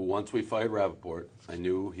it. Once we fired Rapaport, I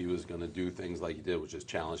knew he was going to do things like he did, which is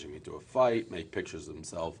challenging me to a fight, make pictures of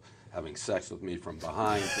himself having sex with me from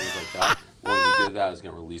behind, things like that. When he did that, I was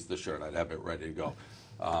going to release the shirt. I'd have it ready to go.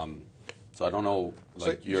 So I don't know,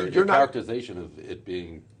 like your characterization of it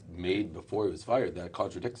being made before he was fired, that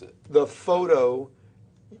contradicts it. The photo,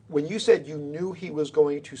 when you said you knew he was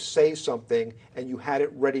going to say something and you had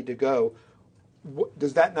it ready to go,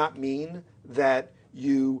 does that not mean that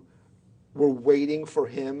you were waiting for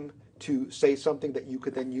him to say something that you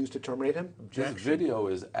could then use to terminate him? This video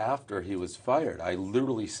is after he was fired. I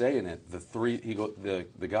literally say in it,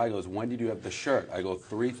 the guy goes, "When did you have the shirt?" I go,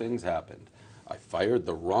 3 things happened. I fired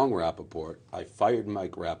the wrong Rapaport. I fired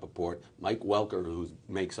Mike Rapaport. Mike Welker,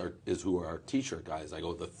 who are our T-shirt guys. I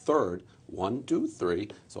go, the third, 1, 2, 3.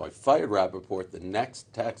 So I fired Rapaport. The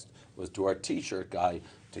next text was to our T-shirt guy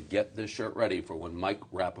to get this shirt ready for when Mike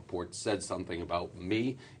Rapaport said something about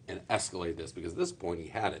me and escalate this, because at this point he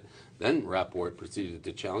had it. Then Rapaport proceeded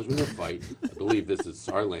to challenge me to fight. I believe this is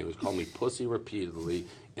our language, called me pussy repeatedly,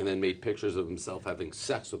 and then made pictures of himself having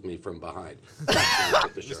sex with me from behind. That's when I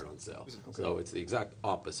put the shirt on sale. Okay. So it's the exact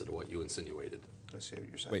opposite of what you insinuated. I see what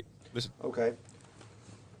you're saying. Wait, listen. Okay.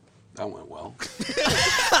 That went well.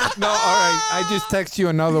 No, all right. I just text you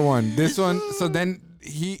another one. This one. So then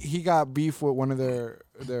he got beef with one of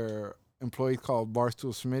their employees called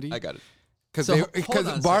Barstool Smitty. I got it. Because So, hold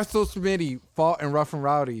Barstool Smitty fought in Rough and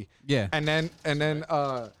Rowdy. Yeah. And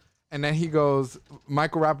then he goes,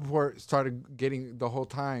 Michael Rapaport started getting the whole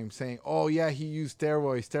time saying, oh yeah, he used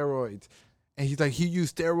steroids. And he's like, he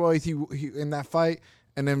used steroids he in that fight.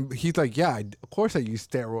 And then he's like, yeah, of course I use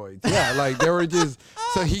steroids. Yeah, like they were just,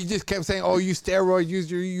 so he just kept saying, oh, you steroids,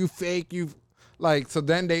 you fake, you, like, so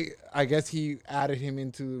then I guess he added him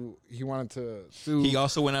into, he wanted to sue. He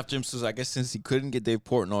also went after him, so I guess since he couldn't get Dave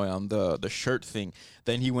Portnoy on the shirt thing,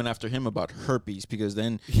 then he went after him about herpes, because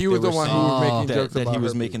then he was the one who was making jokes that about he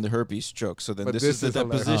was herpes. making the herpes joke. So then But this is the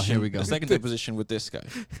hilarious. deposition. Here we go. The second deposition with this guy.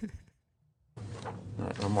 All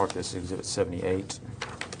right, I'll mark this Exhibit 78.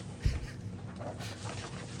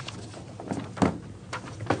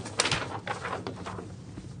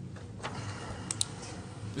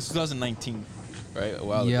 This is 2019, right? A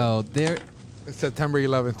while ago. Yo, there. September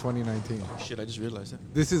 11th, 2019. Shit, I just realized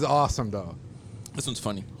that. This is awesome, though. This one's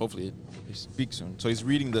funny. Hopefully it speaks soon. So he's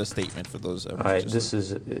reading the statement for those. All right, this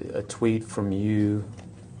is a tweet from you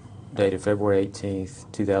dated February 18th,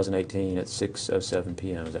 2018 at 6:07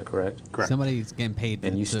 p.m. Is that correct? Correct. Somebody's getting paid.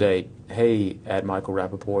 And you state, hey, at Michael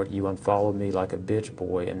Rapaport, you unfollowed me like a bitch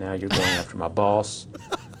boy, and now you're going after my boss.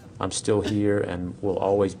 I'm still here and will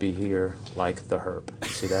always be here like the herp. You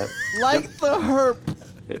see that? Like the herp.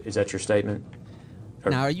 Is that your statement?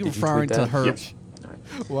 Or Now, are you did tweet referring to that? herp? Yes.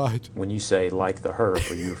 What? When you say like the herp,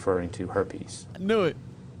 are you referring to herpes? I knew it.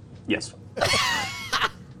 Yes.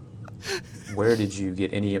 Where did you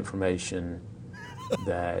get any information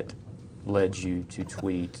that led you to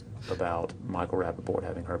tweet about Michael Rapaport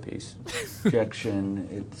having herpes? Objection.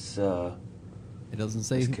 It's It doesn't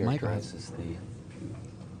say Michael. characterizes the.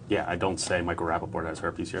 Yeah, I don't say Michael Rapaport has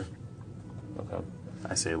herpes here. Okay.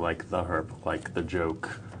 I say like the herp, like the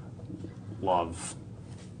joke. Love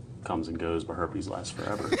comes and goes, but herpes lasts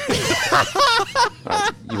forever.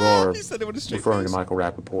 You are He said it with a straight referring face. to Michael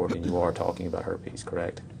Rapaport, and you are talking about herpes,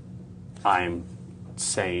 correct? I'm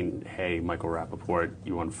saying, hey, Michael Rapaport,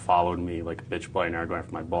 you unfollowed me like a bitch boy, now you're going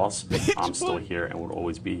after my boss. I'm still here and will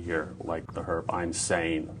always be here like the herp. I'm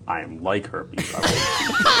saying I am like herpes. I never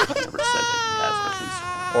said that he has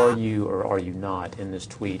herpes. Are you or are you not in this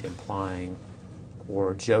tweet implying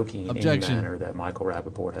or joking in any Objection. manner that Michael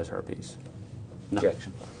Rapaport has herpes? No.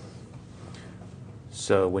 Objection.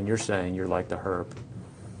 So when you're saying you're like the herp,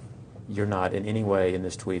 you're not in any way in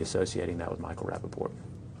this tweet associating that with Michael Rapaport.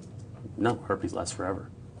 No, herpes lasts forever.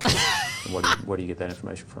 And where do you get that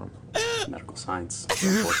information from? Medical science.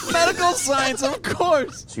 Medical science, of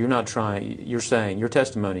course. So you're not trying, you're saying, your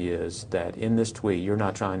testimony is that in this tweet, you're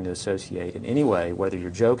not trying to associate in any way, whether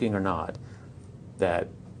you're joking or not, that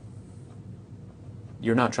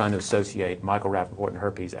you're not trying to associate Michael Rapaport and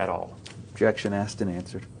herpes at all Objection asked and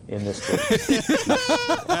answered. in this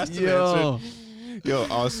tweet. Yo,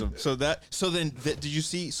 awesome. So then, did you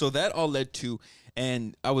see? So that all led to,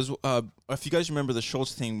 and I was, if you guys remember the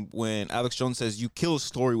Schultz thing when Alex Jones says you kill a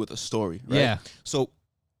story with a story, right? Yeah. So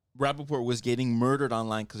Rapaport was getting murdered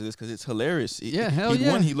online because of this, because it's hilarious. Yeah, hell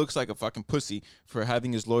yeah. One, he looks like a fucking pussy for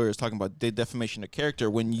having his lawyers talking about defamation of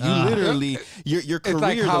character when you literally, your career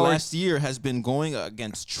like the Howard- last year has been going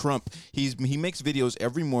against Trump. He makes videos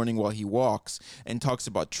every morning while he walks and talks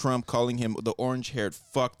about Trump, calling him the orange-haired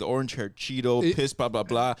fuck, the orange-haired Cheeto, piss, blah, blah,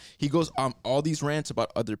 blah. He goes on all these rants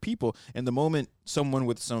about other people, and the moment someone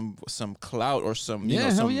with some clout or some, you know,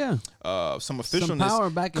 hell some, yeah. some power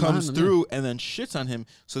officialness back comes behind him, through and then shits on him.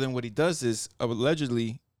 So then what he does is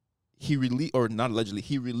allegedly he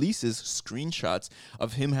releases screenshots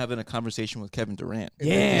of him having a conversation with Kevin Durant.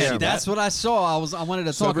 Yeah, See that's that? what I saw. I wanted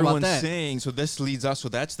to So talk about everyone's that. saying, so this leads us. So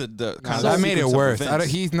that's the kind of that made it sequence of worse. events.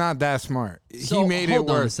 He's not that smart. So, he made it hold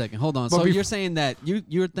on a worse. second. Hold on. But So bef- you're saying that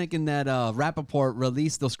you're thinking that Rapaport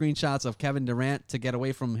released those screenshots of Kevin Durant to get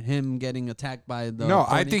away from him getting attacked by the. No,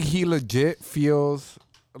 I pony? think he legit feels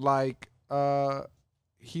like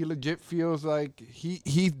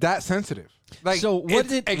he's that sensitive. Like, So what it's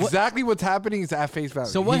did- what- exactly what's happening is at face value.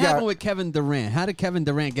 So what He got- happened with Kevin Durant? How did Kevin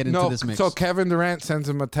Durant get into No, this mix? so Kevin Durant sends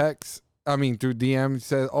him a text. I mean, through DM,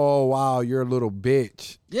 says, "Oh wow, you're a little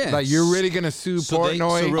bitch. Yeah. like you're really gonna sue So they-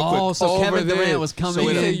 Portnoy." so real oh, so over Kevin Durant this. was coming So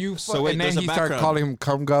wait, in. you so wait, and then there's a he started background. calling him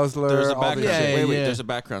cum guzzler. There's a all this background. shit. Wait, yeah. there's a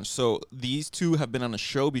background. So these two have been on a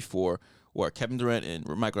show before, where Kevin Durant and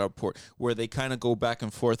Michael Rapaport, where they kind of go back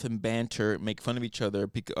and forth and banter, make fun of each other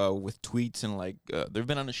with tweets and they've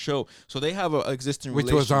been on a show, so they have an existing Which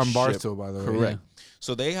relationship. was on Barstool, by the way. Correct.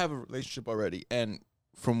 So they have a relationship already, and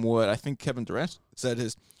from what I think Kevin Durant said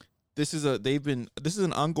is, this is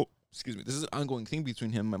an excuse me, this is an ongoing thing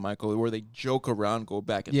between him and Michael where they joke around, go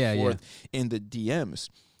back and forth in the DMs.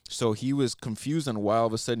 So he was confused on why all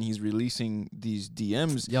of a sudden he's releasing these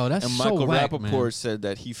DMs. Yo, that's and so Michael whack, Rapaport man. said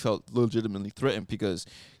that he felt legitimately threatened because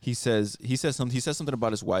he says something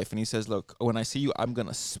about his wife, and he says, "Look, when I see you, I'm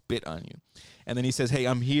gonna spit on you." And then he says, "Hey,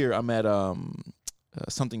 I'm here. I'm at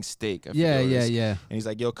something steak." Yeah. And he's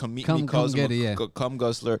like, "Yo, come meet me." Calls him a cum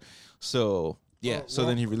guzzler. So yeah. So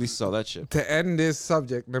then he releases all that shit. To end this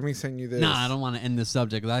subject, let me send you this. Nah, I don't want to end this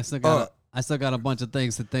subject. I still got a bunch of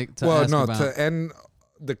things to think. To well, ask no, about. to end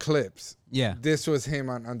the clips. Yeah. This was him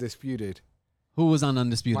on Undisputed. Who was on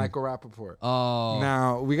Undisputed? Michael Rapaport. Oh.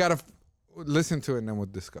 Now, we got to listen to it and then we'll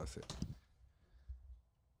discuss it.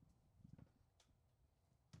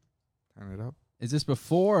 Turn it up. Is this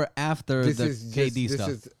before or after the KD stuff?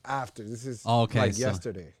 This is after. This is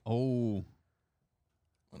yesterday. Oh.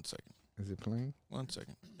 1 second. Is it playing? 1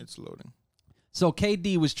 second. It's loading. So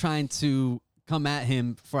KD was trying to come at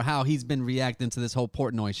him for how he's been reacting to this whole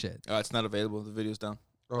Portnoy shit. It's not available. The video's down.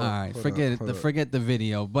 All right, forget the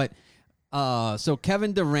video. But so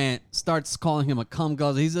Kevin Durant starts calling him a cum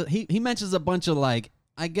guzzler. He mentions a bunch of like,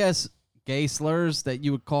 I guess, gay slurs that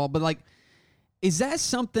you would call, but like, is that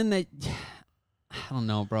something that I don't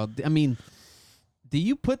know, bro? I mean, do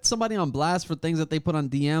you put somebody on blast for things that they put on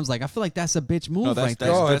DMs? Like, I feel like that's a bitch move right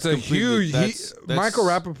there. Oh, it's a huge. Michael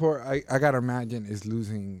Rapaport, I gotta imagine, is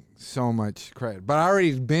losing so much credit. But I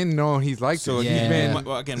already been known he's like so. This. Yeah.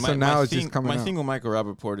 Now it's just coming my out. thing with Michael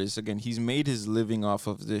Rapaport is, again, he's made his living off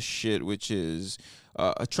of this shit, which is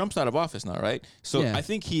Trump's out of office now, right? So I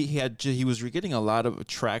think he was getting a lot of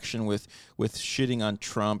traction with shitting on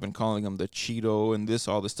Trump and calling him the Cheeto and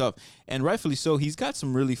all this stuff, and rightfully so. He's got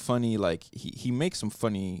some really funny, like he makes some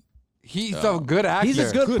funny. He's a good actor. He's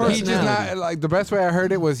a good person. He's just not like, the best way I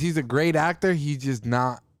heard it was he's a great actor. He's just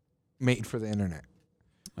not made for the internet.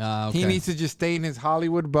 Okay. He needs to just stay in his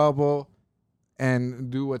Hollywood bubble and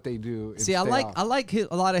do what they do. See, I like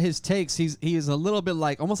a lot of his takes. He is a little bit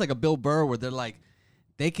like almost like a Bill Burr, where they're like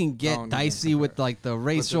they can get dicey with like the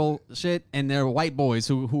racial shit, and they're white boys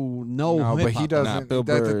who know. No, but hip-hop. he doesn't. Bill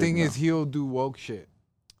The Burr, thing is, he'll do woke shit.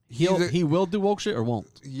 He will do woke shit or won't.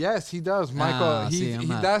 Yes, he does, Michael. See,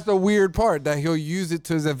 that's the weird part, that he'll use it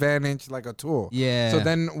to his advantage like a tool. Yeah. So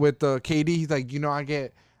then with the KD, he's like,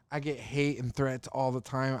 I get hate and threats all the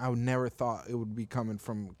time. I would never thought it would be coming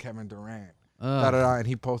from Kevin Durant. And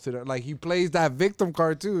he posted it. Like, he plays that victim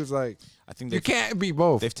card too. It's like, I think you can't be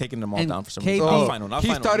both. They've taken them all down for some KD, reason. I'll find one.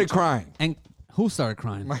 He started crying. And who started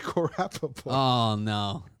crying? Michael Rapaport. Oh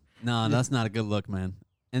no, that's not a good look, man.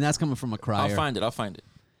 And that's coming from a crier. I'll find it.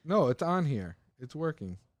 No, it's on here. It's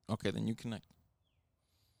working. Okay, then you connect.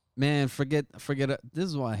 Man, forget it. This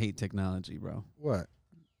is why I hate technology, bro. What?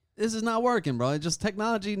 This is not working, bro. Just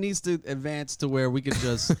technology needs to advance to where we could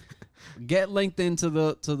just get linked into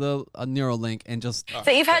the Neuralink and just. So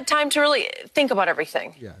you've had time to really think about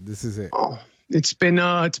everything. Yeah, this is it. Oh, it's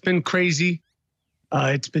been crazy.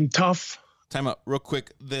 It's been tough. Time out, real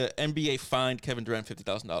quick. The NBA fined Kevin Durant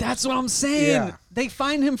 $50,000. That's what I'm saying. Yeah. They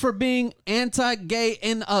fined him for being anti-gay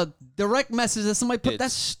in a direct message that somebody put.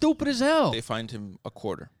 That's stupid as hell. They fined him a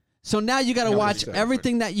quarter. So now you got to watch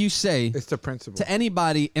everything that you say. It's the principle. To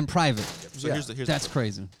anybody in private. So here's that's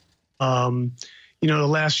crazy. The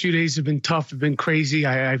last few days have been tough. Have been crazy.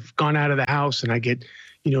 I've gone out of the house and I get,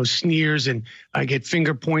 sneers, and I get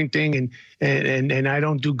finger pointing, and I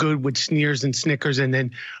don't do good with sneers and snickers. And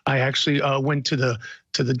then I actually went to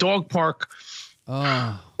the dog park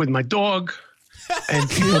with my dog, and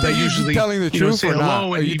people that usually telling the truth say or hello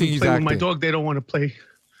not? and you think even he's play with my acting? dog. They don't want to play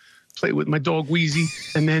with my dog Wheezy,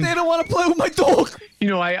 and then They don't want to play with my dog.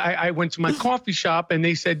 I went to my coffee shop and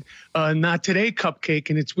they said, not today, Cupcake.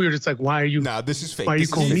 And it's weird. It's like, why are you? Nah, this is fake. Why are you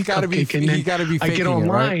calling me Cupcake? And then I get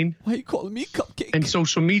online Why are you calling me Cupcake? and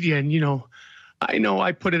social media, and I know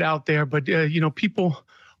I put it out there, but people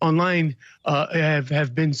online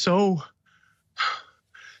have been so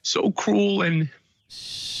cruel and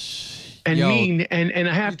mean, and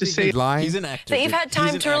I have to say, he's an actor. So you've had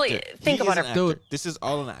time to really think about it. Dude, this is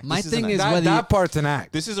all an act. My thing is whether that part's an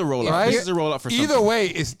act. This is a rollout. Right? This is a rollout for something. Either way,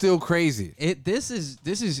 it's still crazy. This is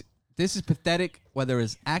pathetic, whether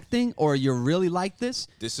it's acting or you're really like this.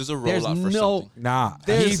 This is a There's rollout for no something. Nah,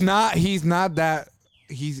 There's- he's not that.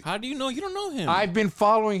 How do you know? You don't know him. I've been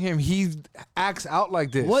following him. He acts out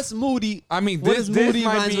like this. What's Moody? I mean, what this is Moody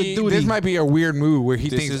might rhymes be with duty? this might be a weird move where he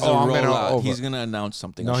this thinks, is "Oh, a I'm gonna rollout. over." He's gonna announce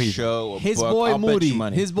something. No, a he's show. A His book. boy I'll bet Moody. you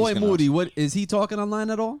money. His boy He's gonna Moody. announce What is he talking online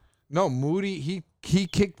at all? No, Moody. He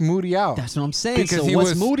kicked Moody out. That's what I'm saying. Because So he what's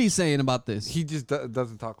was- Moody saying about this? He just doesn't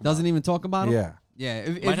talk. About Doesn't even talk about him. Yeah. Yeah,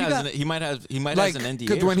 if he might have like, an NDA.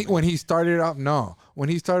 Because when he started off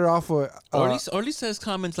with or at least says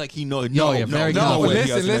comments like he knows.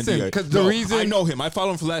 Listen. Because the reason I know him, I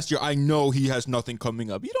followed him for last year. I know he has nothing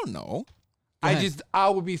coming up. You don't know. I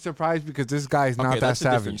would be surprised because this guy's not that that's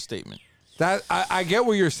savvy. A different statement. That I get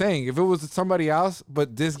what you're saying. If it was somebody else,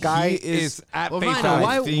 but this guy is at face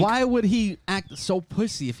value. Why would he act so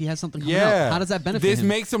pussy if he has something coming up? How does that benefit him? This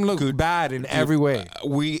makes him look bad in every way.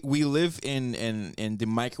 We live in the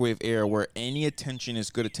microwave era where any attention is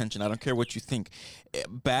good attention. I don't care what you think,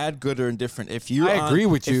 bad, good, or indifferent. If you're agree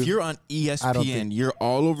with you. If you're on ESPN, you're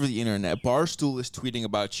all over the internet. Barstool is tweeting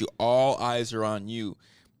about you. All eyes are on you.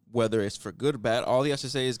 Whether it's for good or bad, all he has to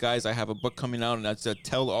say is, guys, I have a book coming out, and that's a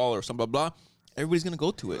tell-all or some blah, blah. Everybody's going to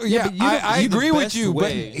go to it. Yeah, I agree with you,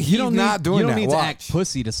 but he's not doing that. You don't need to act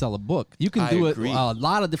pussy to sell a book. You can do it a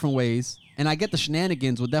lot of different ways, and I get the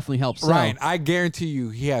shenanigans would definitely help sell. Ryne, I guarantee you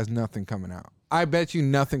he has nothing coming out. I bet you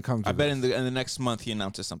nothing comes out. I bet in the next month he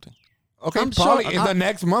announces something. Okay, probably in the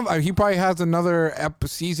next month. He probably has another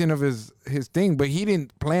season of his thing, but he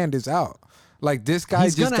didn't plan this out. Like, this guy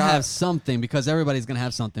he's gonna have something because everybody's gonna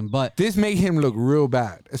have something, but this made him look real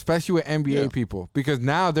bad, especially with NBA people, because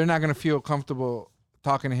now they're not gonna feel comfortable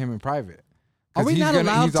talking to him in private. Are we not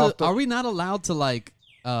allowed to like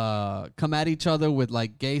come at each other with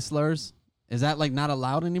like gay slurs? Is that like not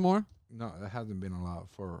allowed anymore? No, that hasn't been allowed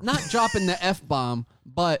for not dropping the F-bomb,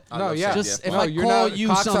 but just if I call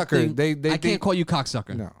you something, they I can't call you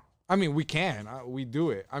cocksucker. No, I mean we can, we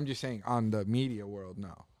do it. I'm just saying on the media world,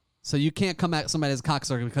 no. So you can't come at somebody as a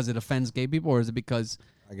cocksucker because it offends gay people, or is it because?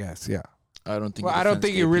 I guess, yeah. I don't think. Well, I don't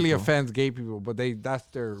think it really offends gay people, but that's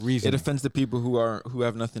their reason. It offends the people who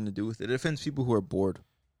have nothing to do with it. It offends people who are bored.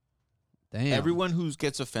 Damn. Everyone who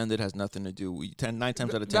gets offended has nothing to do. 9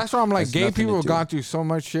 times out of 10. That's why I'm like, gay people have gone through so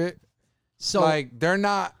much shit. So like they're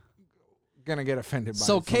not gonna get offended by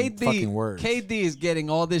some fucking words. KD is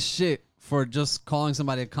getting all this shit for just calling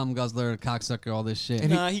somebody a cum guzzler, a cocksucker, all this shit.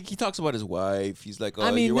 Nah, he talks about his wife. He's like,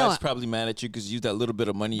 your wife's probably mad at you because you used that little bit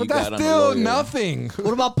of money you got on the lawyer. But that's still nothing.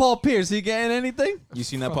 What about Paul Pierce? He getting anything? You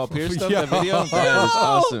seen that Paul Pierce stuff, that video? That was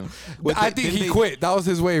awesome. I think he quit. That was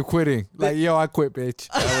his way of quitting. Like, yo, I quit, bitch.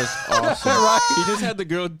 That was awesome. Right? He just had the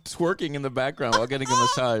girl twerking in the background while getting a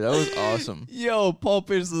massage. That was awesome. Yo, Paul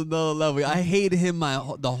Pierce is another level. I hate him the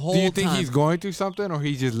whole time. Do you think he's going through something or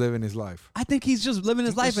he's just living his life? I think he's just living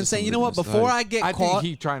his life and saying, you know what, before I get caught. I think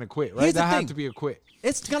he's trying to quit, right? That has to be a quit.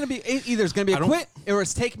 It's gonna be either it's gonna be a quit or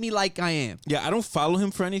it's take me like I am. Yeah, I don't follow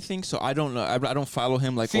him for anything, so I don't know. I don't follow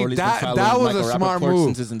him like Orly's been following that was Michael a smart Rapaport move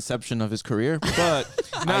since his inception of his career. But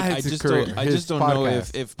I just don't know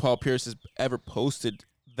if Paul Pierce has ever posted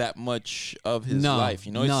that much of his life.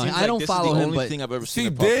 You know, I don't follow him. But thing I've ever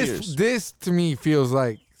seen. This to me feels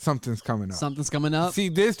like something's coming up. Something's coming up. See,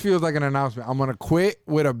 this feels like an announcement. I'm gonna quit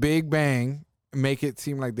with a big bang. Make it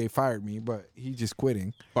seem like they fired me, but he's just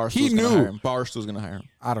quitting. Barstool's gonna hire him. Barstool's gonna hire him.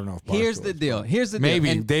 I don't know. If Here's the deal.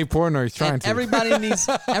 Maybe Dave Portnoy is trying to. Everybody needs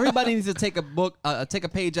to take a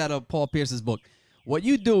page out of Paul Pierce's book. What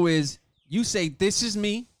you do is you say, "This is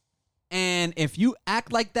me," and if you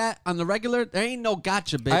act like that on the regular, there ain't no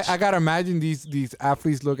gotcha, bitch. I gotta imagine these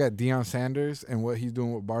athletes look at Deion Sanders and what he's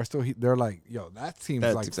doing with Barstool. They're like, "Yo, that seems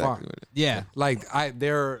like exactly fun." Yeah, like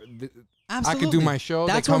they're. Absolutely. I can do my show.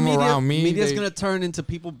 That's they come what around me. Media's going to turn into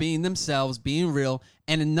people being themselves, being real,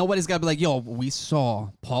 and then nobody's got to be like, yo, we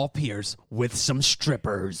saw Paul Pierce with some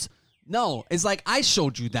strippers. No, it's like I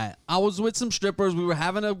showed you that. I was with some strippers. We were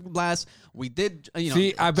having a blast. We did,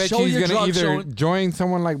 See, I bet you he's going to either join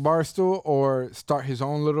someone like Barstool or start his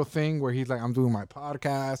own little thing where he's like, I'm doing my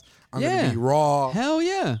podcast. I'm going to be raw. Hell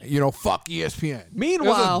yeah. Fuck ESPN.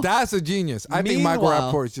 Meanwhile. That's a genius. I think Michael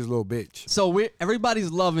Rapaport is just a little bitch. So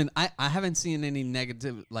everybody's loving. I haven't seen any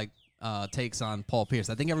negative takes on Paul Pierce.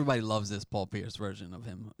 I think everybody loves this Paul Pierce version of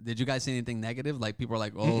him. Did you guys see anything negative? Like people are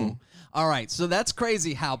like, oh. All right. So that's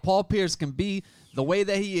crazy how Paul Pierce can be the way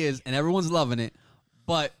that he is and everyone's loving it.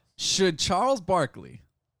 But should Charles Barkley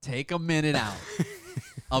take a minute out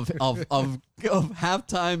of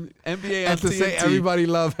halftime NBA and to say everybody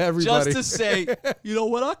love everybody, just to say, you know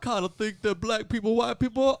what? I kind of think that black people, white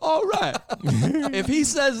people are all right. If he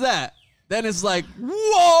says that, then it's like,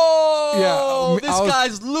 whoa, this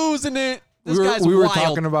guy's losing it. This guy's we were wild.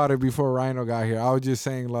 talking about it before Rhino got here. I was just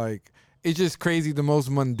saying, like, it's just crazy. The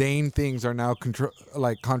most mundane things are now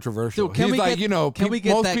controversial. Dude,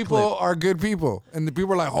 most people are good people, and the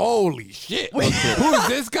people are like, "Holy shit, who is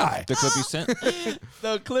this guy?" The clip you sent,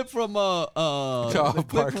 the clip from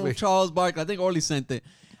Barkley. Charles Barkley. I think Orly sent it.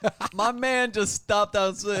 My man just stopped out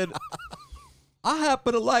and said, "I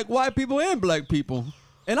happen to like white people and black people."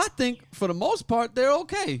 And I think, for the most part, they're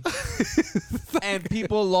okay. And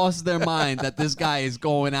people lost their mind that this guy is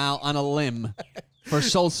going out on a limb for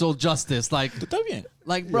social justice. Like,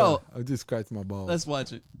 bro. I just scratched my balls. Let's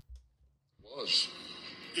watch it.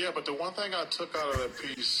 Yeah, but the one thing I took out of that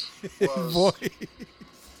piece was, Boy.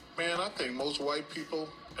 man, I think most white people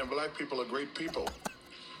and black people are great people.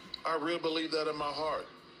 I really believe that in my heart.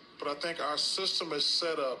 But I think our system is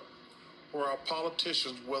set up where our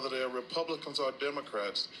politicians, whether they're Republicans or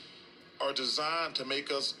Democrats, are designed to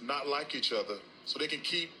make us not like each other so they can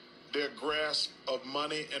keep their grasp of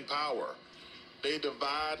money and power. They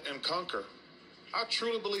divide and conquer. I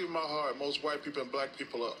truly believe in my heart most white people and black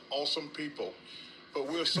people are awesome people, but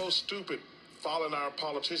we're so stupid following our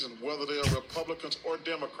politicians, whether they're Republicans or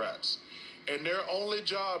Democrats. And their only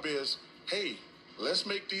job is, hey, let's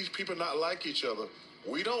make these people not like each other.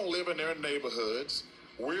 We don't live in their neighborhoods.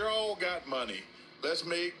 We all got money. Let's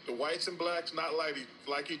make the whites and blacks not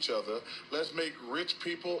like each other. Let's make rich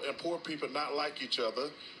people and poor people not like each other.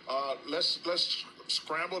 Let's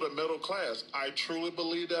scramble the middle class. I truly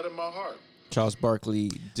believe that in my heart. Charles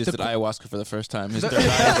Barkley just did ayahuasca for the first time. His third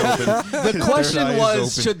eye is open. The question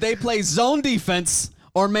was, should they play zone defense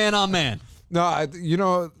or man on man?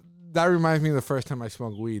 No, that reminds me of the first time I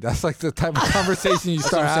smoked weed. That's like the type of conversation you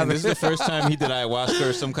start having. This is the first time he did ayahuasca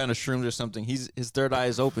or some kind of shrooms or something. His third eye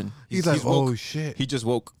is open. He's like, oh shit. He just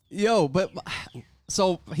woke. Yo, but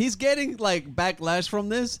so he's getting like backlash from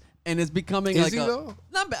this, and it's becoming Is like he a. though?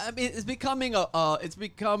 Not, I mean, it's becoming a just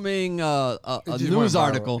news went viral,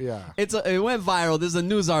 article. yeah. It went viral. There's a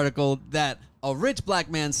news article that a rich black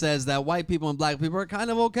man says that white people and black people are kind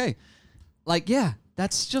of okay. Like, yeah.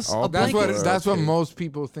 That's just a blanket. That's what most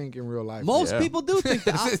people think in real life. Most people do think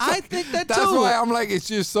that. I think that too. That's why I'm like, it's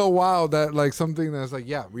just so wild that like something that's like,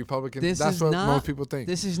 yeah, Republican. That's what most people think.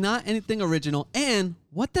 This is not anything original. And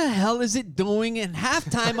what the hell is it doing in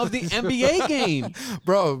halftime of the NBA game?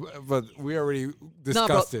 Bro, but we already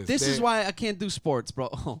discussed this. This is why I can't do sports,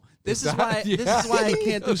 bro. This is why I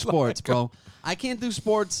can't do sports, bro. I can't do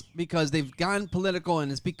sports because they've gotten political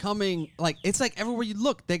and it's becoming like, it's like everywhere you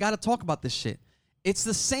look, they got to talk about this shit. It's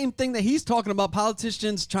the same thing that he's talking about,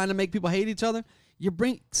 politicians trying to make people hate each other.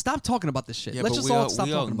 Stop talking about this shit. Yeah, Let's just all stop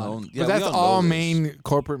talking about it. But that's all main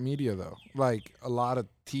corporate media, though. Like, a lot of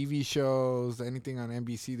TV shows, anything on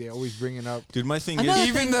NBC, they always bring it up. Dude, my thing is...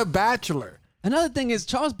 Even The Bachelor. Another thing is,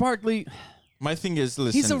 Charles Barkley... My thing is,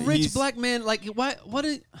 listen... He's a rich black man. Like,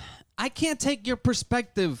 I can't take your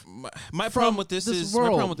perspective. My problem with this is... My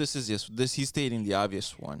problem with this is, yes, he's stating the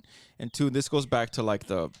obvious one. And two, this goes back to, like,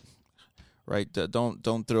 the... Right,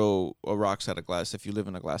 don't throw rocks at a glass if you live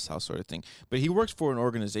in a glass house sort of thing. But he works for an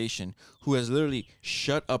organization who has literally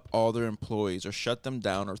shut up all their employees or shut them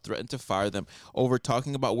down or threatened to fire them over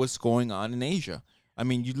talking about what's going on in Asia. I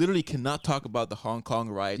mean, you literally cannot talk about the Hong Kong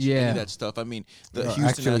riots or any of that stuff. I mean, the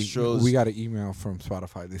Houston Astros. We got an email from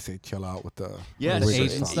Spotify. They say chill out with the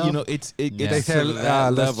stuff. You know, it's they said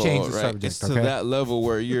let's change the subject. It's to that level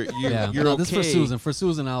where you're okay. This for Susan. For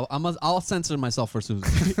Susan, I'll censor myself for Susan.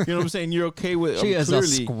 You know what I'm saying? You're okay with she is a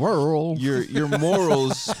squirrel. Your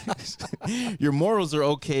morals, your morals are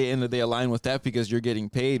okay, and they align with that because you're getting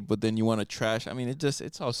paid. But then you want to trash. I mean,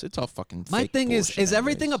 it's all fucking. My fake thing bullshit is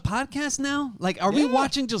everything a podcast now? Like, are we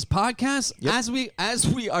watching just podcasts as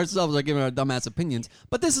we ourselves are giving our dumbass opinions?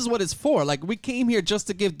 But this is what it's for. Like, we came here just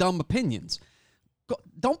to give dumb opinions.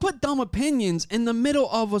 Don't put dumb opinions in the middle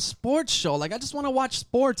of a sports show. Like, I just want to watch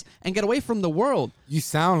sports and get away from the world. You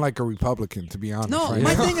sound like a Republican, to be honest. No, right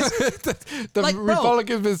my now. thing is, the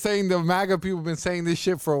Republicans been saying, the MAGA people been saying this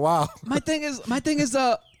shit for a while. My thing is,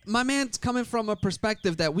 my man's coming from a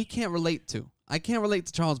perspective that we can't relate to. I can't relate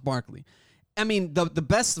to Charles Barkley. I mean, the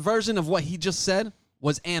best version of what he just said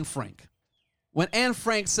was Anne Frank. When Anne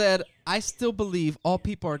Frank said, I still believe all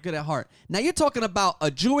people are good at heart. Now, you're talking about a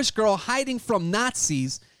Jewish girl hiding from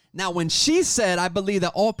Nazis. Now, when she said, I believe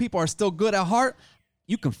that all people are still good at heart,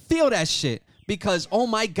 you can feel that shit because, oh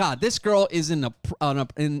my God, this girl is on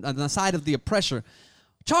the side of the oppressor.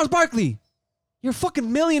 Charles Barkley, you're a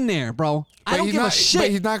fucking millionaire, bro. I don't give a shit. But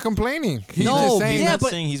he's not complaining. He's no, just saying, he's not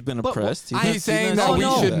saying he's been oppressed. He's saying that we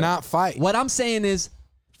should not fight. What I'm saying is,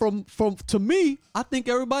 to me, I think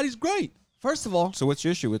everybody's great. First of all. So what's your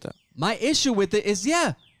issue with that? My issue with it is,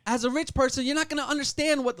 as a rich person, you're not going to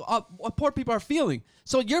understand what poor people are feeling.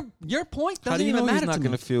 So your point doesn't even matter to me. He's not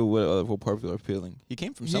going to feel what poor people are feeling? He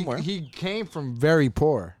came from somewhere. He came from very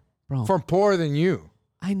poor. Bro. From poorer than you.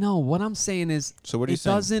 I know. What I'm saying is, so what are you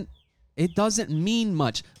saying? It doesn't mean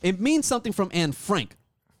much. It means something from Anne Frank.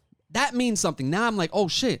 That means something. Now I'm like, oh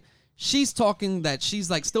shit. She's talking that she's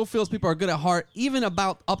like still feels people are good at heart. Even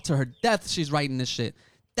about up to her death, she's writing this shit.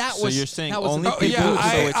 that So was. you're saying that was only a- people- Yeah,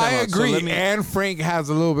 I So agree. let me- and Frank has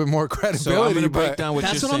a little bit more So I'm credibility. going to break but down what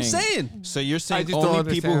That's you're what I'm saying. saying. So you're saying just don't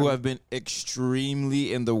only people who understand. have been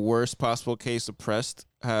extremely in the worst possible case oppressed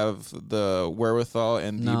have the wherewithal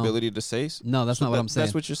and the No. ability to say. No, that's So not what I'm saying.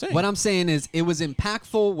 That's what you're saying. What I'm saying is it was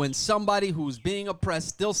impactful when somebody who's being oppressed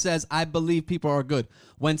still says, I believe people are good.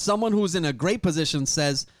 When someone who's in a great position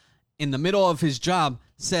says, in the middle of his job,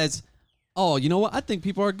 says, oh, you know what? I think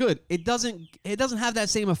people are good. It doesn't have that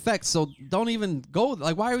same effect. So don't even go.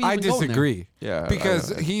 Like, why are you I even going there? disagree. Yeah, because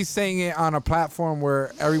he's saying it on a platform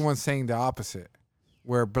where everyone's saying the opposite,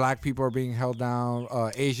 where black people are being held down,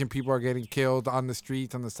 Asian people are getting killed on the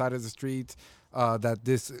streets, on the side of the streets, that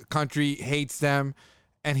this country hates them,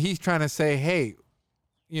 and he's trying to say, hey,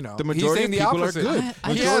 you know, The majority he's saying of the people are opposite. good.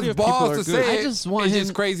 He Majority has of people balls are to good. say I it. just want It's him.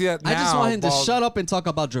 just crazy that I just now want him to balls- shut up and talk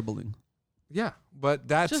about dribbling. Yeah, but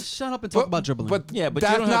that's Just shut up and talk about dribbling. But Yeah, but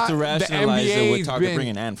that's you don't have to not- the rationalize it with NBA's talking been-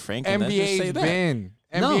 bringing Anne Frank. And just say NBA's that. been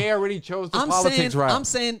No. NBA already chose the I'm politics saying, route. I'm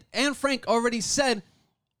saying, Anne Frank already said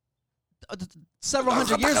several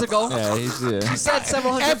hundred years ago. Yeah, He he's said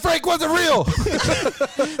several hundred. and Frank wasn't real.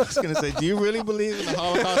 I was gonna say, do you really believe in the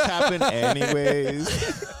Holocaust happened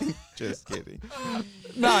anyways? Just kidding.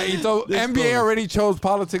 Nah, the NBA already chose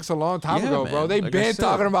politics a long time Yeah, ago, man. bro. They've Like I been said.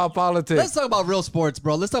 talking about politics. Let's talk about real sports,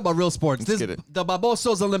 bro. Let's talk about real sports. Let's get it. The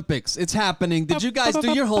Barbosa's Olympics. It's happening. Did you guys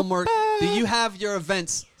do your homework? Do you have your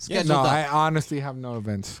events scheduled no, up? I honestly have no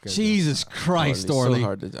events scheduled. Jesus Christ, It's so Orly.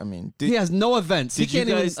 hard to. I mean, He has no events. He did you can't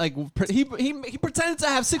even guys- like. He pretended to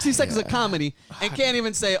have 60 seconds of comedy and can't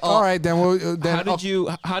even say, "Oh, All right, then we'll. Then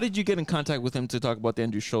How did you get in contact with him to talk about the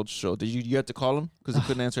Andrew Schultz show? Did you have to call him because he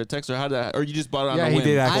couldn't answer a text, or you just bought it on Yeah, a he whim?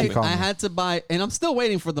 did actually I call me. had to buy, and I'm still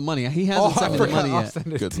waiting for the money. He hasn't sent me the money I'll yet. send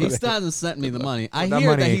it Good. today. He still hasn't sent me the money. I That hear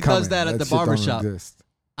money that he ain't does coming. that at the shit don't barbershop. exist.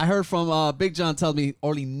 I heard from Big John tell me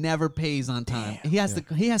Orly never pays on time. He has to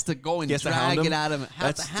go and He has to hound drag him? it out of him.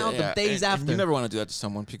 Have to hound him days and after. You never want to do that to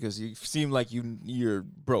someone because you seem like you're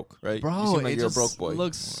broke, right? Bro, you seem like it you're a just broke boy.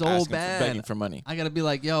 looks so asking for- bad. begging for money. I gotta be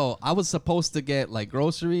like, yo, I was supposed to get like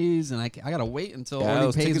groceries, and I gotta wait until Yeah, Orly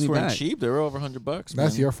those pays tickets me weren't back. cheap. They were over $100.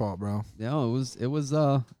 That's man. your fault, bro. Yo, it was.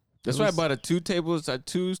 That's why I bought a table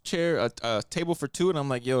for two, and I'm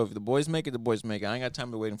like, yo, if the boys make it, the boys make it. I ain't got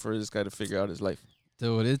time to waiting for this guy to figure out his life.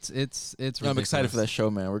 Dude, it's. No, I'm excited for that show,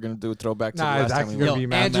 man. We're gonna do a throwback to Nah, the it's last time actually we gonna went. be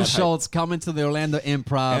mad, Andrew mad hype. Schultz coming to the Orlando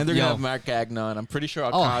Improv. And they're Yo, gonna have Mark Gagnon. I'm pretty sure Oh,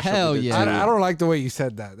 Akash will be hell there, yeah. too. I don't like the way you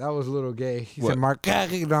said that. That was a little gay. He What? said Mark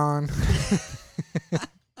Gagnon.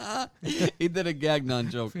 he did a Gagnon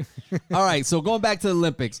joke. All right, so going back to the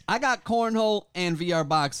Olympics, I got cornhole and VR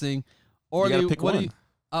boxing. Orly, gotta pick what do one. you-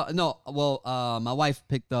 no, well, my wife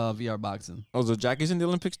picked VR boxing. Oh, so Jackie's in the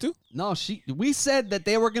Olympics too? No, we said that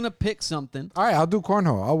they were gonna pick something. All right, I'll do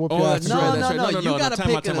cornhole. I'll whoop Oh, your that's ass. right, No, that's right. no, No, you gotta time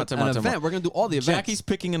pick out, time an out, time out, time event. out. We're gonna do all the events. Jackie's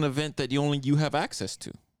picking an event that you have access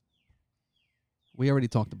to. We already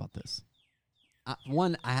talked about this.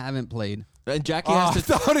 One, I haven't played. And Jackie Oh, has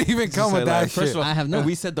to. don't even come with that First shit. of all, I have not. And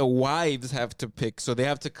we said the wives have to pick, so they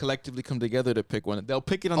have to collectively come together to pick one. They'll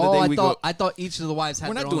pick it on the Oh, day I we thought go. I thought each of the wives had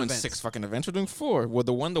We're their not own doing events. 6 fucking events. We're doing 4. Well,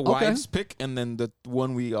 the one the Okay. wives pick, and then the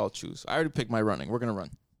one we all choose. I already picked my running. We're gonna run.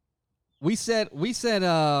 We said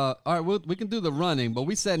all right, we can do the running, but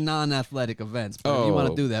we said non-athletic events. But if you want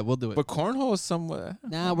to Oh. do that, we'll do it. But cornhole is somewhat.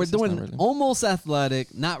 Now we're doing almost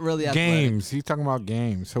athletic, not really athletic. Games. He's talking about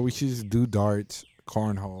games. So we should just do darts,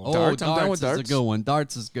 cornhole. Oh, Darts, I'm down with is a darts. good one.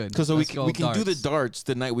 Darts is good. Because we Let's can go do the darts. darts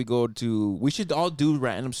the night we go to. We should all do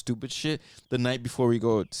random stupid shit the night before we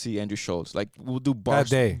go see Andrew Schultz. Like we'll do That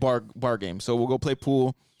day. bar games. So we'll go play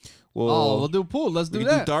pool. We'll do pool. Let's we do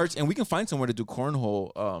can that. do darts, and we can find somewhere to do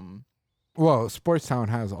cornhole. Well, Sportstown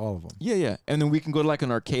has all of them. Yeah, and then we can go to like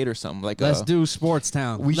an arcade or something. Like Let's do Sports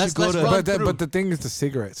Town. we let's, should go let's to- run But through. but the thing is the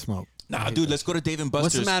cigarette smoke. Nah, dude, let's go to Dave and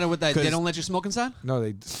Buster's. What's the matter with that? They 'cause don't let you smoke inside? No,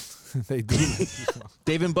 they they do.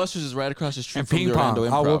 Dave and Buster's is right across the street And from ping the pong.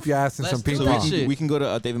 Orlando I'll Improv. whoop your ass in Let's some do ping So that pong. shit. we can go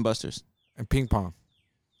to Dave and Buster's. And ping pong.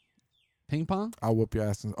 Ping pong? I'll whoop your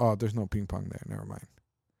ass. Oh, there's no ping pong there. Never mind.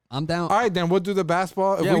 I'm down. All right, then we'll do the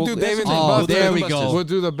basketball. If Yeah, we well, do that's David what and I'm saying. Oh, We'll do there Dave we and go. Buster's. we'll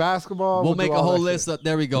do the basketball. We'll do make a all whole that list shit. up.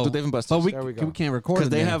 There we go. We'll do Dave and But Buster's. we There we go. can't record Because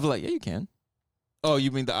it they there. have like, yeah, you can. Oh,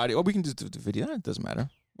 you mean the audio? Oh, we can just do the video. It doesn't matter.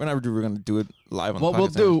 Whenever we're gonna do it live on. What the we'll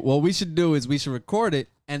podcast. do, what we should do is we should record it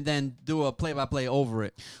and then do a play-by-play over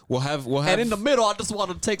it. We'll have. And in the middle, I just want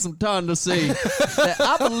to take some time to say that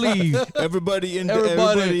I believe. everybody in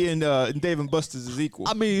Dave and Buster's is equal.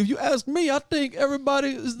 I mean, if you ask me, I think everybody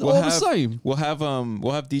is all the same. We'll have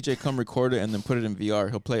DJ come record it and then put it in VR.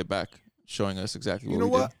 He'll play it back, showing us exactly You what know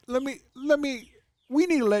we what? Let me. We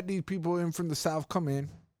need to let these people in from the South come in.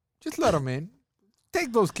 Just let them in.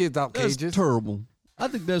 Take those kids out That's cages. terrible. I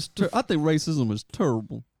think I think racism is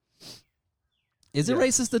terrible. Is it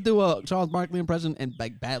racist to do a Charles Barkley impression and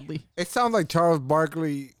like badly? It sounds like Charles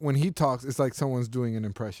Barkley when he talks. It's like someone's doing an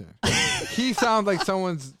impression. He sounds like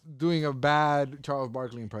someone's doing a bad Charles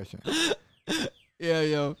Barkley impression. Yeah,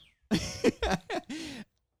 yo.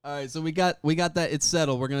 All right, so we got that. It's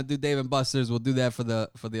settled. We're gonna do Dave and Buster's. We'll do that for the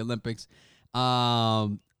Olympics.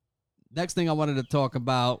 Next thing I wanted to talk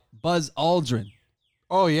about, Buzz Aldrin.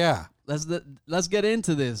 Oh yeah. Let's get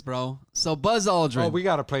into this, bro. So Buzz Aldrin. Oh, we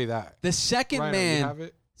gotta play that. The second Ryne, man. you have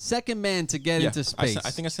it? Second man to get into space. I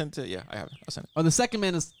think I sent it. Yeah, I have it. I'll send it. Or the second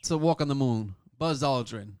man to walk on the moon, Buzz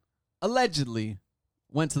Aldrin, allegedly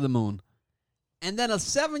went to the moon. And then a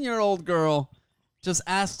 7-year-old girl just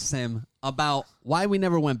asks him about why we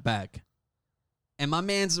never went back. And my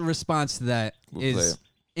man's response to that is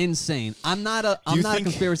insane. I'm not a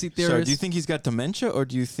conspiracy theorist. Sorry, do you think he's got dementia, or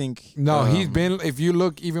do you think... No, he's been... If you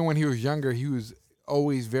look, even when he was younger, he was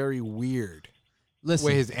always very weird. Listen,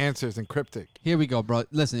 with his answers and cryptic. Here we go, bro.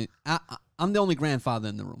 Listen, I'm the only grandfather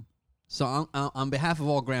in the room. So on behalf of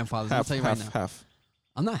all grandfathers, I'll tell you right now. Half.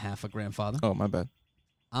 I'm not half a grandfather. Oh, my bad.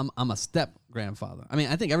 I'm a step grandfather. I mean,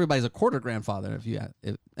 I think everybody's a quarter grandfather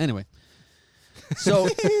anyway. So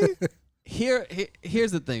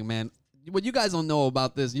here's the thing, man. What you guys don't know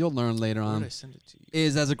about this, you'll learn later on. Where did I send it to you?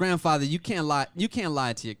 Is as a grandfather, you can't lie to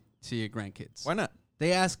your grandkids. Why not?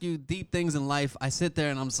 They ask you deep things in life. I sit there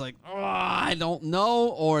and I'm just like, oh, I don't know.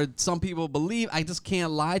 Or some people believe. I just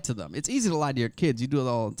can't lie to them. It's easy to lie to your kids. You do it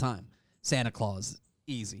all the time. Santa Claus,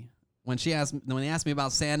 easy. When they ask me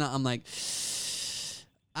about Santa, I'm like,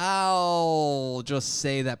 I'll just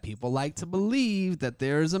say that people like to believe that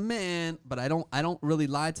there is a man, but I don't really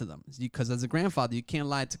lie to them because as a grandfather, you can't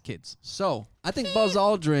lie to kids. So I think Buzz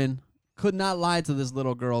Aldrin could not lie to this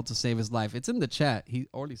little girl to save his life. It's in the chat. He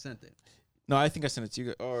already sent it. No, I think I sent it to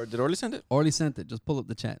you. Or did Orly send it? Already sent it. Just pull up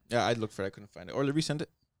the chat. Yeah, I looked for it. I couldn't find it. Orly, resend it.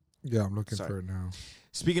 Yeah, I'm looking for it now.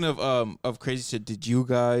 Speaking of crazy shit, did you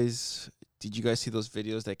guys see those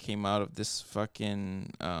videos that came out of this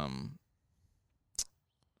fucking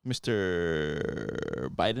Mr.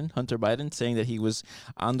 Biden, Hunter Biden, saying that he was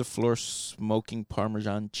on the floor smoking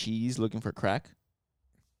Parmesan cheese looking for crack?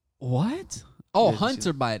 What? Oh, Yeah,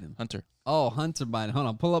 Hunter Biden. Hunter. Oh, Hunter Biden. Hold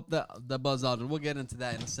on. Pull up the Buzz Aldrin. We'll get into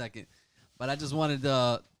that in a second. But I just wanted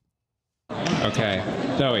to... Okay.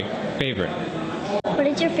 Zoe, favorite. What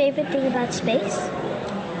is your favorite thing about space?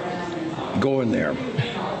 Going there.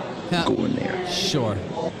 Going there. Sure.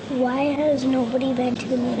 Why has nobody been to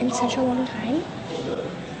the moon in such a long time?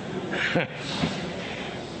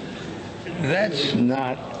 That's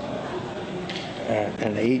not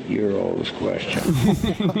an 8-year-old's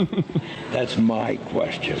question. That's my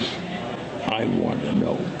question. I want to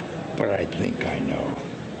know, but I think I know.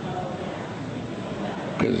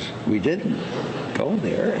 Because we didn't go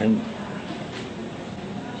there, and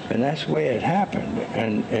that's the way it happened.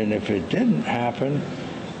 And if it didn't happen,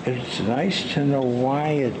 it's nice to know why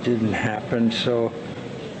it didn't happen. So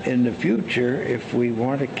in the future, if we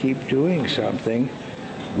want to keep doing something,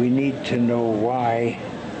 we need to know why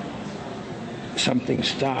something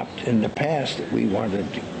stopped in the past that we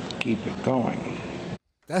wanted to keep it going.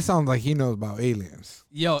 That sounds like he knows about aliens.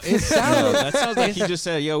 Yo, it sounds... that sounds like he just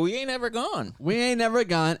said, yo, we ain't never gone. We ain't never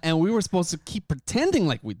gone, and we were supposed to keep pretending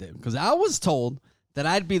like we did. Because I was told that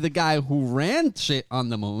I'd be the guy who ran shit on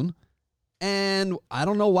the moon, and I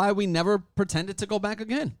don't know why we never pretended to go back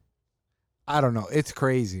again. I don't know. It's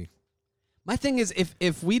crazy. My thing is,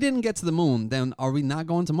 if we didn't get to the moon, then are we not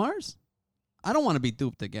going to Mars? I don't want to be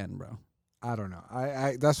duped again, bro. I don't know.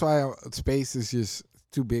 I that's why space is just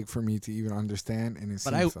too big for me to even understand. And it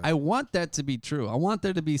but seems I want that to be true. I want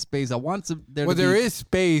there to be space. I want there. Well, to there be... is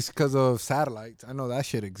space because of satellites. I know that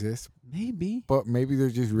shit exists. Maybe, but maybe they're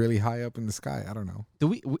just really high up in the sky. I don't know. Do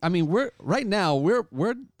we? I mean, we're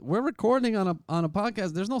recording on a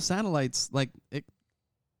podcast. There's no satellites like it.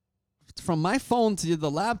 From my phone to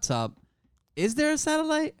the laptop, is there a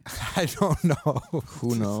satellite? I don't know.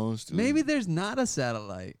 Who knows? Dude? Maybe there's not a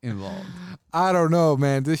satellite involved. I don't know,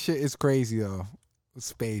 man. This shit is crazy though.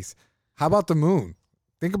 Space. How about the moon?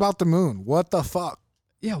 Think about the moon. What the fuck?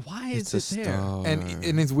 Yeah, why is it there?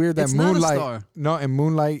 And it's weird that It's moonlight. not a star. No, and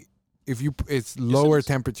moonlight. It's lower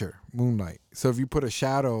temperature moonlight. So if you put a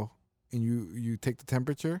shadow and you take the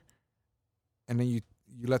temperature, and then you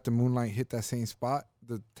let the moonlight hit that same spot,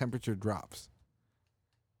 the temperature drops.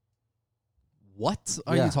 What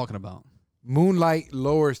are you talking about? Moonlight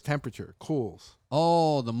lowers temperature, cools.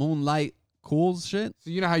 Oh, the moonlight cools shit? So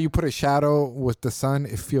you know how you put a shadow with the sun,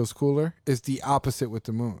 it feels cooler? It's the opposite with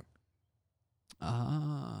the moon.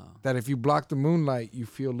 Ah. That if you block the moonlight, you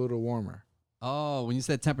feel a little warmer. Oh, when you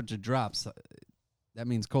said temperature drops, that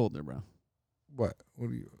means colder, bro. What? What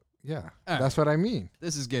do you... Yeah, that's what I mean.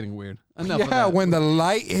 This is getting weird. Enough of Yeah, that. when the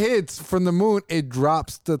light hits from the moon, it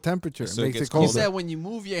drops the temperature. So it it makes gets it colder. You said when you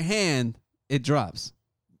move your hand, it drops.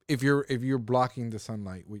 If you're blocking the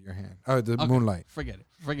sunlight with your hand, the Okay, moonlight. Forget it.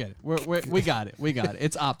 We got it.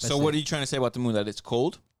 It's opposite. So what are you trying to say about the moon? That it's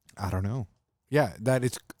cold? I don't know. Yeah, that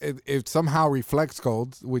it somehow reflects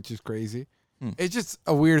cold, which is crazy. It's just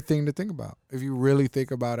a weird thing to think about. If you really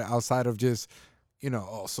think about it outside of just,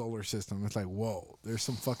 solar system, it's like, whoa, there's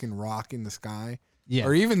some fucking rock in the sky. Yeah.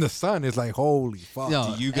 Or even the sun is like, holy fuck.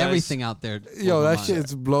 Yo, Do you guys- everything out there. Yo, that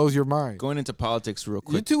shit blows your mind. Going into politics real You're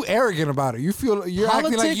quick. too arrogant about it. You're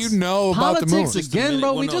acting like you know about the moon. Politics again,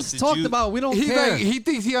 bro. We just talked about. We don't care. He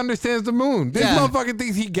thinks he understands the moon. This motherfucker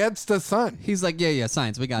thinks he gets the sun. He's like, yeah,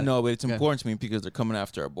 science. We got it. No, but it's important to me because they're coming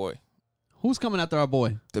after our boy. Who's coming after our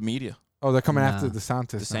boy? The media. Oh, they're coming after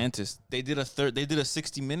DeSantis. DeSantis. They did a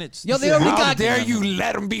 60 minutes. Yo, they already How got. dare you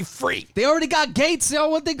let him be free? They already got Gates. Yo,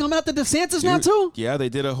 what they coming after DeSantis now too? Yeah, they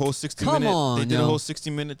did a whole 60 Come minute. on, they did yo. a whole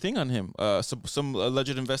 60-minute thing on him. Some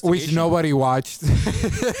alleged investigation. Which nobody watched.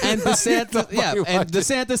 And DeSantis, Nobody and watched it.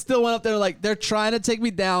 DeSantis still went up there like they're trying to take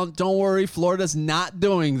me down. Don't worry, Florida's not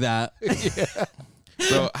doing that.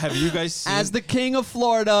 Bro, have you guys seen? As the king of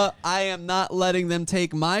Florida, I am not letting them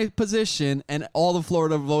take my position. And all the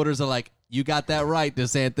Florida voters are like, "You got that right,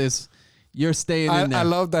 DeSantis. You're staying in there." I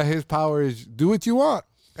love that his power is do what you want,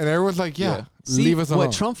 and everyone's like, "Yeah, See, leave us alone."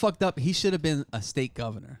 what Trump fucked up, he should have been a state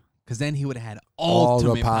governor. Because then he would have had All the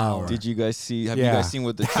ultimate power. Did you guys see? Have Yeah. you guys seen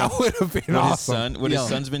what the That Trump, would have been what awesome. his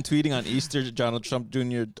son's been tweeting on Easter? Donald Trump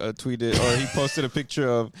Jr. Tweeted, or he posted a picture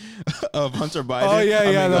of Hunter Biden. Oh,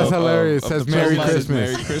 yeah, that's hilarious. Of Says the Merry president,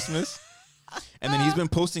 Christmas. Merry Christmas. And then he's been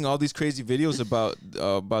posting all these crazy videos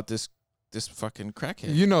about this fucking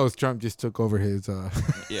crackhead. You know, Trump just took over his.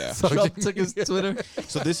 Yeah, Trump took his Twitter.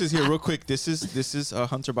 So this is here real quick. This is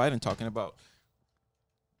Hunter Biden talking about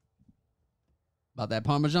that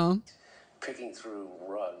Parmesan. Picking through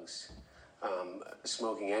rugs,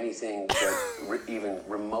 smoking anything that even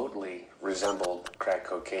remotely resembled crack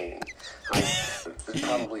cocaine. I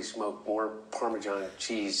probably smoked more Parmesan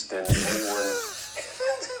cheese than anyone.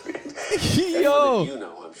 Yo, you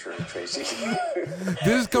know, I'm sure, Tracy.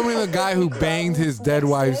 This is coming from the guy who banged his dead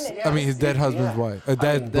his dead husband's wife,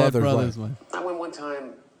 dead brother's wife. I went one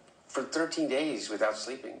time for 13 days without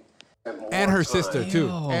sleeping. And her sister too.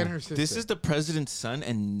 Yo. And her sister. this is the president's son,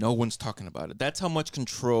 and no one's talking about it. That's how much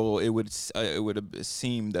control it would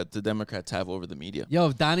seem that the Democrats have over the media. Yo,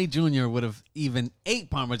 if Donnie Jr. would have even ate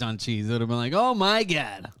Parmesan cheese, it would have been like, oh my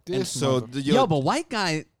God. And so, Yo, but white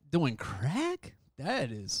guy doing crack?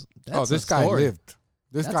 That's this a guy story. lived.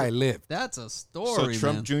 This guy lived. That's a story, So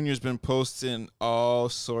Trump man. Jr.'s been posting all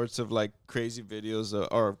sorts of like crazy videos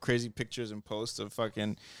or crazy pictures and posts of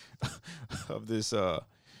fucking of this where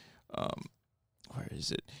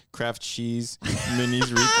is it? Kraft cheese minis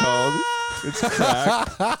recalled. It's crack.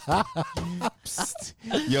 Psst.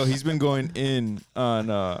 Yo, he's been going in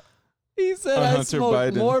on He said on I Hunter smoked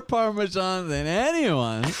Biden. more Parmesan than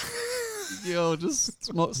anyone. Yo, just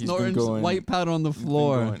snorting going- white powder on the He's been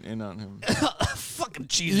floor. going in on him. Fucking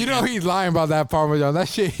cheese. You know he's lying about that Parmesan. That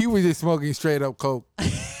shit, he was just smoking straight up coke.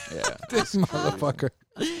 Yeah. This motherfucker.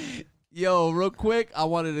 Yo, real quick, I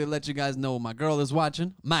wanted to let you guys know my girl is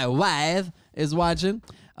watching. My wife is watching.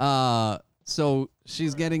 So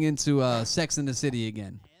she's getting into Sex in the City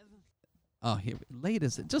again. Oh, here, late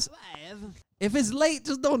is it? Just if it's late,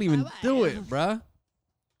 just don't even do it, bruh.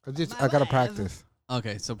 I gotta practice.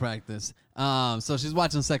 Okay, so practice. So she's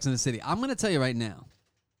watching Sex in the City. I'm gonna tell you right now.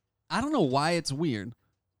 I don't know why it's weird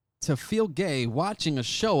to feel gay watching a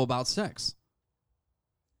show about sex.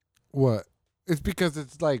 What? It's because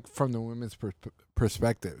it's like from the women's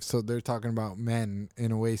perspective. So they're talking about men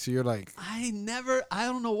in a way. So you're like, I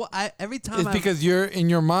don't know what. Every time it's because you're in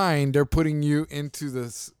your mind, they're putting you into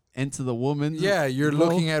this. Into the woman. Yeah, you're role.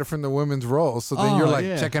 looking at it from the women's role. So then you're like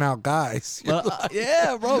checking out guys. Well,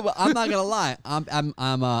 yeah, bro. But I'm not gonna lie.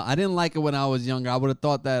 I didn't like it when I was younger. I would have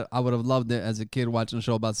thought that I would have loved it as a kid watching a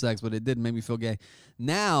show about sex, but it didn't make me feel gay.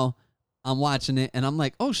 Now I'm watching it and I'm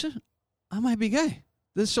like, oh shit, I might be gay.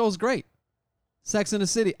 This show's great. Sex in the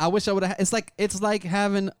City. I wish I would have. It's like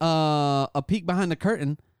having a peek behind the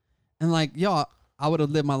curtain, and like, yo, I would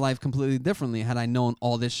have lived my life completely differently had I known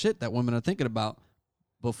all this shit that women are thinking about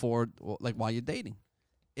before, like while you're dating.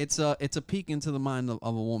 It's a peek into the mind of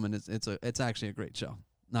a woman. It's actually a great show.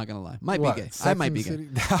 Not gonna lie, might be gay. Sex I might and be the gay. City?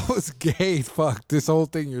 That was gay. Fuck this whole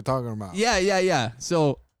thing you're talking about. Yeah.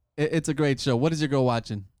 So it's a great show. What is your girl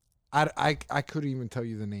watching? I couldn't even tell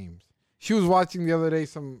you the names. She was watching the other day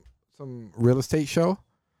some real estate show.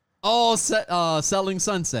 Oh, Selling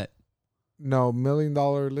Sunset. No, $1 million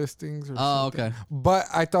listings or something. okay. But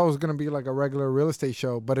I thought it was going to be like a regular real estate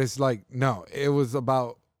show, but it's like, no, it was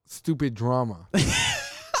about stupid drama.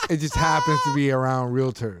 It just happens to be around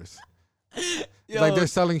realtors. Like they're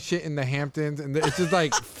selling shit in the Hamptons, and it's just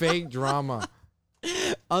like fake drama.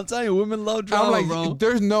 I'm telling you, women love drama, I'm like, bro.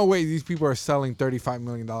 there's no way these people are selling $35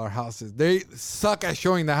 million houses. They suck at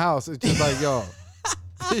showing the house. It's just like, yo.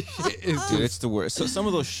 Dude, it's the worst. So some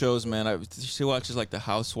of those shows, man, she watches like the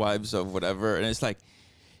Housewives of whatever, and it's like,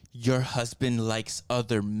 your husband likes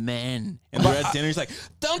other men, and they're at dinner. He's like,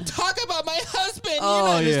 don't talk about my husband.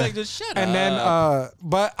 Oh, And yeah. it's like, just shut and up. then,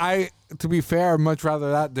 but to be fair, I'd much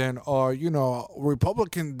rather that than,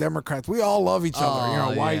 Republican, Democrats. We all love each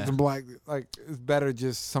other. Whites and black. Like, it's better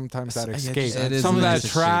just sometimes that escape. Some of that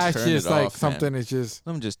trash is like off, something man. is just.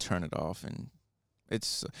 Let them just turn it off, and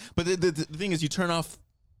it's. But the thing is, you turn off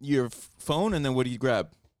your phone, and then what do you grab?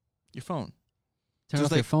 Your phone. Turn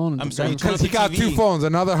off your phone. I'm sorry. Because he got 2 phones.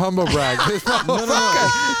 Another humble brag. No.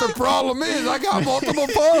 The problem is I got multiple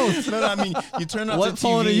phones. No, I mean, you turn off What the TV.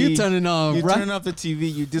 phone are you turning on, You bro? turn off the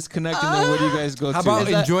TV, you disconnect, and then where do you guys go How to? about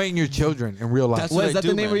enjoying your children in real life? That's What what is I that do,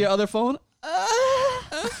 the name man. of your other phone?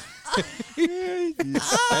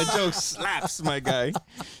 That joke slaps, my guy.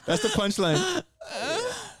 That's the punchline.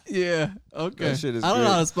 Yeah. Okay. That shit is I don't know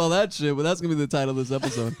great. how to spell that shit, but that's gonna be the title of this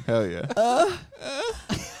episode. Hell yeah.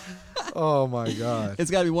 Oh my god.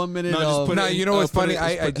 It's gotta be 1 minute. No, just put No, it in- you know what's put funny? it-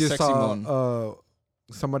 I put just sexy mode. saw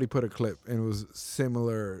somebody put a clip and it was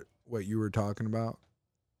similar what you were talking about,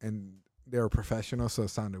 and they were professional, so it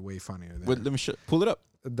sounded way funnier. Than Wait, let me pull it up.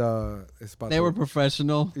 It's about They were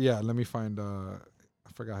professional. Yeah, let me find. I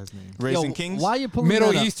forgot his name. Raising Kings. Why are you pulling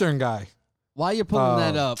Middle that up? Eastern guy. Why are you pulling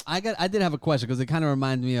that up? I did have a question because it kind of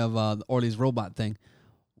reminded me of the Orly's robot thing.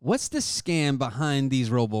 What's the scam behind these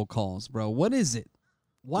robocalls, bro? What is it?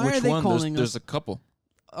 Why Which are they one? calling There's us? a couple.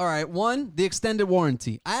 All right, one, the extended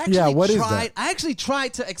warranty. I actually what is tried. that? I actually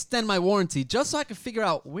tried to extend my warranty just so I could figure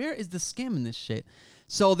out where is the scam in this shit.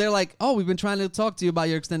 So they're like, "Oh, we've been trying to talk to you about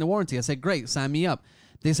your extended warranty." I said, "Great, sign me up."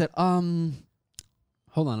 They said, hold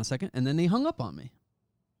on a second," and then they hung up on me.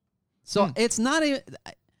 So it's not a.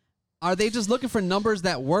 Are they just looking for numbers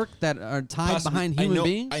that work that are tied Possibly. behind human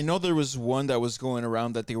beings? I know there was one that was going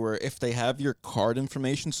around that if they have your card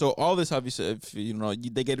information. So all this obviously, if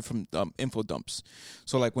they get it from info dumps.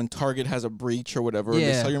 So like when Target has a breach or whatever,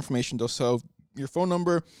 they sell your information. They'll sell your phone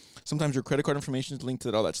number. Sometimes your credit card information is linked to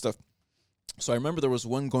it, all that stuff. So I remember there was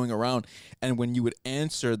one going around, and when you would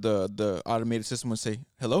answer, the automated system would say,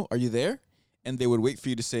 "Hello, are you there?" And they would wait for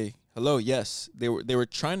you to say, "Hello, yes." They were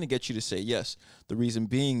trying to get you to say yes. The reason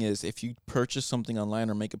being is if you purchase something online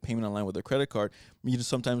or make a payment online with a credit card, you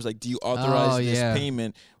sometimes like, do you authorize this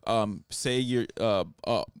payment? Say your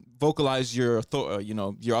vocalize your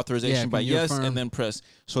your authorization by yes, and then press.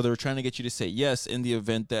 So they were trying to get you to say yes in the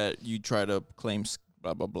event that you try to claim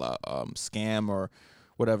blah blah blah scam or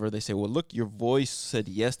whatever. They say, well, look, your voice said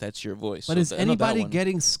yes, that's your voice. But so is anybody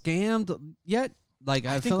getting scammed yet? Like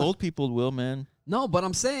I think old people will, man. No, but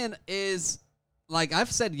I'm saying is, like,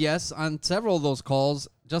 I've said yes on several of those calls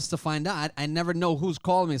just to find out. I never know who's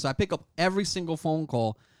calling me, so I pick up every single phone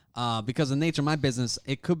call because of the nature of my business.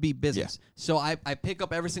 It could be business. Yeah. So I pick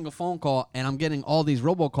up every single phone call, and I'm getting all these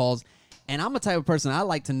robocalls, and I'm a type of person, I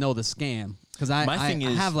like to know the scam because I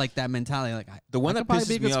have, like, that mentality. Like the one that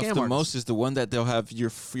pisses me off the most is the one that they'll have your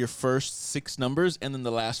first 6 numbers, and then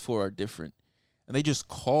the last 4 are different, and they just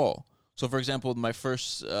call. So, for example, my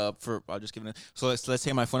first I'll just give it. So let's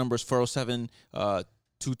say my phone number is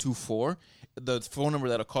 407-224. The phone number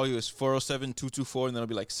that'll call you is 407-224, and then it'll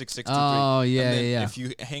be like 6623. Oh yeah, and then yeah. If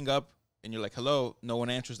you hang up and you're like hello, no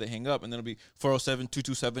one answers, they hang up, and then it'll be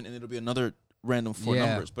 407-227, and it'll be another random 4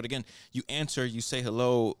 numbers. But again, you answer, you say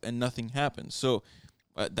hello, and nothing happens. So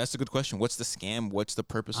that's a good question. What's the scam? What's the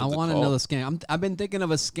purpose of the call? I want to know the scam. I've been thinking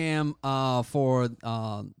of a scam for.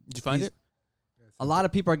 Did you find it? A lot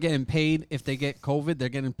of people are getting paid if they get COVID. They're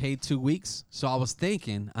getting paid 2 weeks. So I was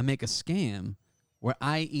thinking I make a scam where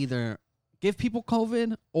I either give people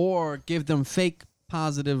COVID or give them fake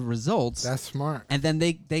positive results. That's smart. And then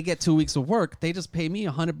they get 2 weeks of work. They just pay me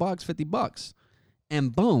 $100, $50.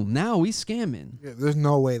 And boom, now we scamming. Yeah, there's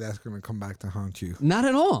no way that's going to come back to haunt you. Not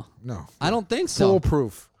at all. No. I don't think so.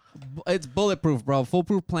 Foolproof. It's bulletproof, bro.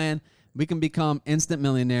 Foolproof plan. We can become instant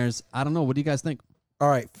millionaires. I don't know. What do you guys think? All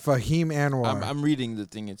right, Fahim Anwar. I'm reading the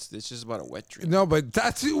thing. It's just about a wet dream. No, but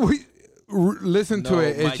that's listen to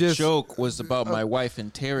it. My It's just joke was about my wife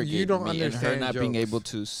interrogating you don't me and her understand not being jokes. able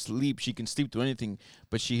to sleep. She can sleep through anything,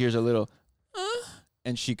 but she hears a little,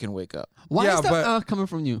 and she can wake up. Why is that coming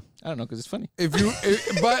from you? I don't know, because it's funny.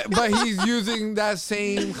 But he's using that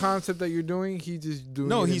same concept that you're doing. He just doing.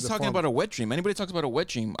 No, he's talking about a wet dream. Anybody talks about a wet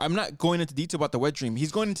dream, I'm not going into detail about the wet dream.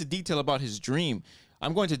 He's going into detail about his dream.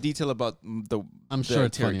 I'm going into detail about the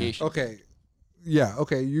interrogation. Okay, yeah,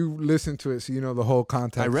 okay. You listen to it, so you know the whole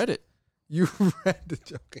context. I read it. You read the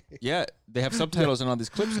joke. Yeah, they have subtitles in all these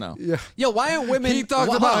clips now. Yeah. Yo, why aren't women? He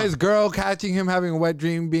talks about his girl catching him having a wet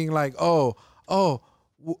dream, being like,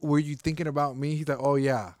 were you thinking about me? He's like, oh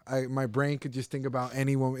yeah, my brain could just think about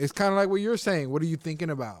any woman. It's kind of like what you're saying. What are you thinking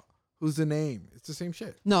about? Who's the name? It's the same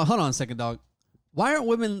shit. No, hold on a second, dog. Why aren't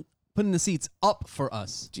women putting the seats up for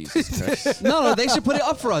us? Jesus Christ. No, they should put it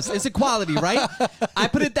up for us. It's equality, right? I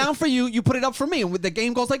put it down for you. You put it up for me. And the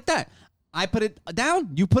game goes like that. I put it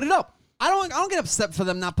down. You put it up. I don't get upset for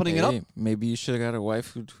them not putting it up. Maybe you should have got a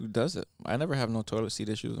wife who does it. I never have no toilet seat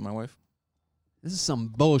issues with my wife. This is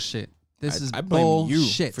some bullshit. I blame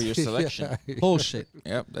bullshit. you for your selection. Bullshit.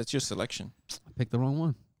 Yep, that's your selection. I picked the wrong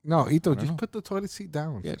one. No, Ito, just put the toilet seat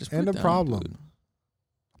down. Yeah, just end put the it down, problem. dude.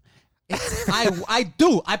 I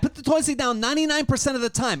do. I put the toilet seat down 99% of the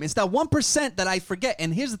time. It's that 1% that I forget.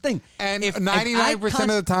 And here's the thing. And 99% of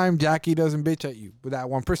the time, Jackie doesn't bitch at you. But that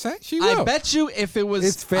 1%, she will. I bet you if it was,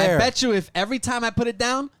 it's fair. I bet you if every time I put it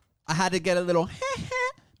down, I had to get a little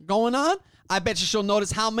going on, I bet you she'll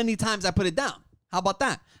notice how many times I put it down. How about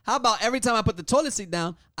that? How about every time I put the toilet seat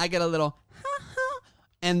down, I get a little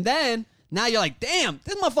and then now you're like, damn,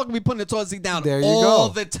 this motherfucker be putting the toilet seat down all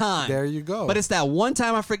the time. There you go. But it's that one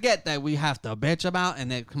time I forget that we have to bitch about,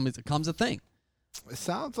 and it becomes a thing. It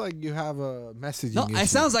sounds like you have a messaging. No, it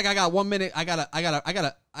sounds like I got 1 minute. I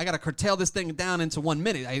gotta curtail this thing down into 1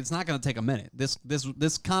 minute. It's not gonna take a minute. This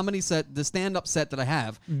comedy set, the stand up set that I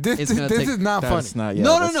have, this is not funny.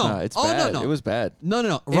 No. It's bad. No. It was bad.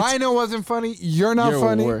 No. Rhino wasn't funny. You're not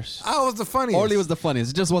funny. Worse. I was the funniest. Orly was the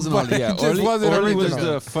funniest. It just wasn't Orly. Yeah, Orly was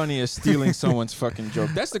the funniest, stealing someone's fucking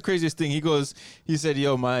joke. That's the craziest thing. He said,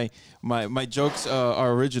 yo, my jokes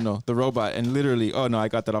are original, the robot, and literally, oh no, I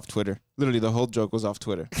got that off Twitter. Literally, the whole joke was off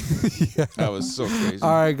Twitter. Yeah. That was so crazy.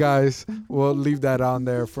 All right, guys, we'll leave that on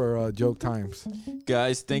there for joke times.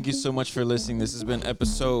 Guys, thank you so much for listening. This has been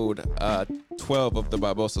episode 12 of the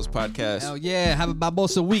Barbosa's podcast. Hell yeah, have a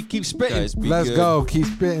Barbosa week. Keep spitting. Guys, Let's go. Keep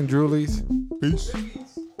spitting, Drulies. Peace.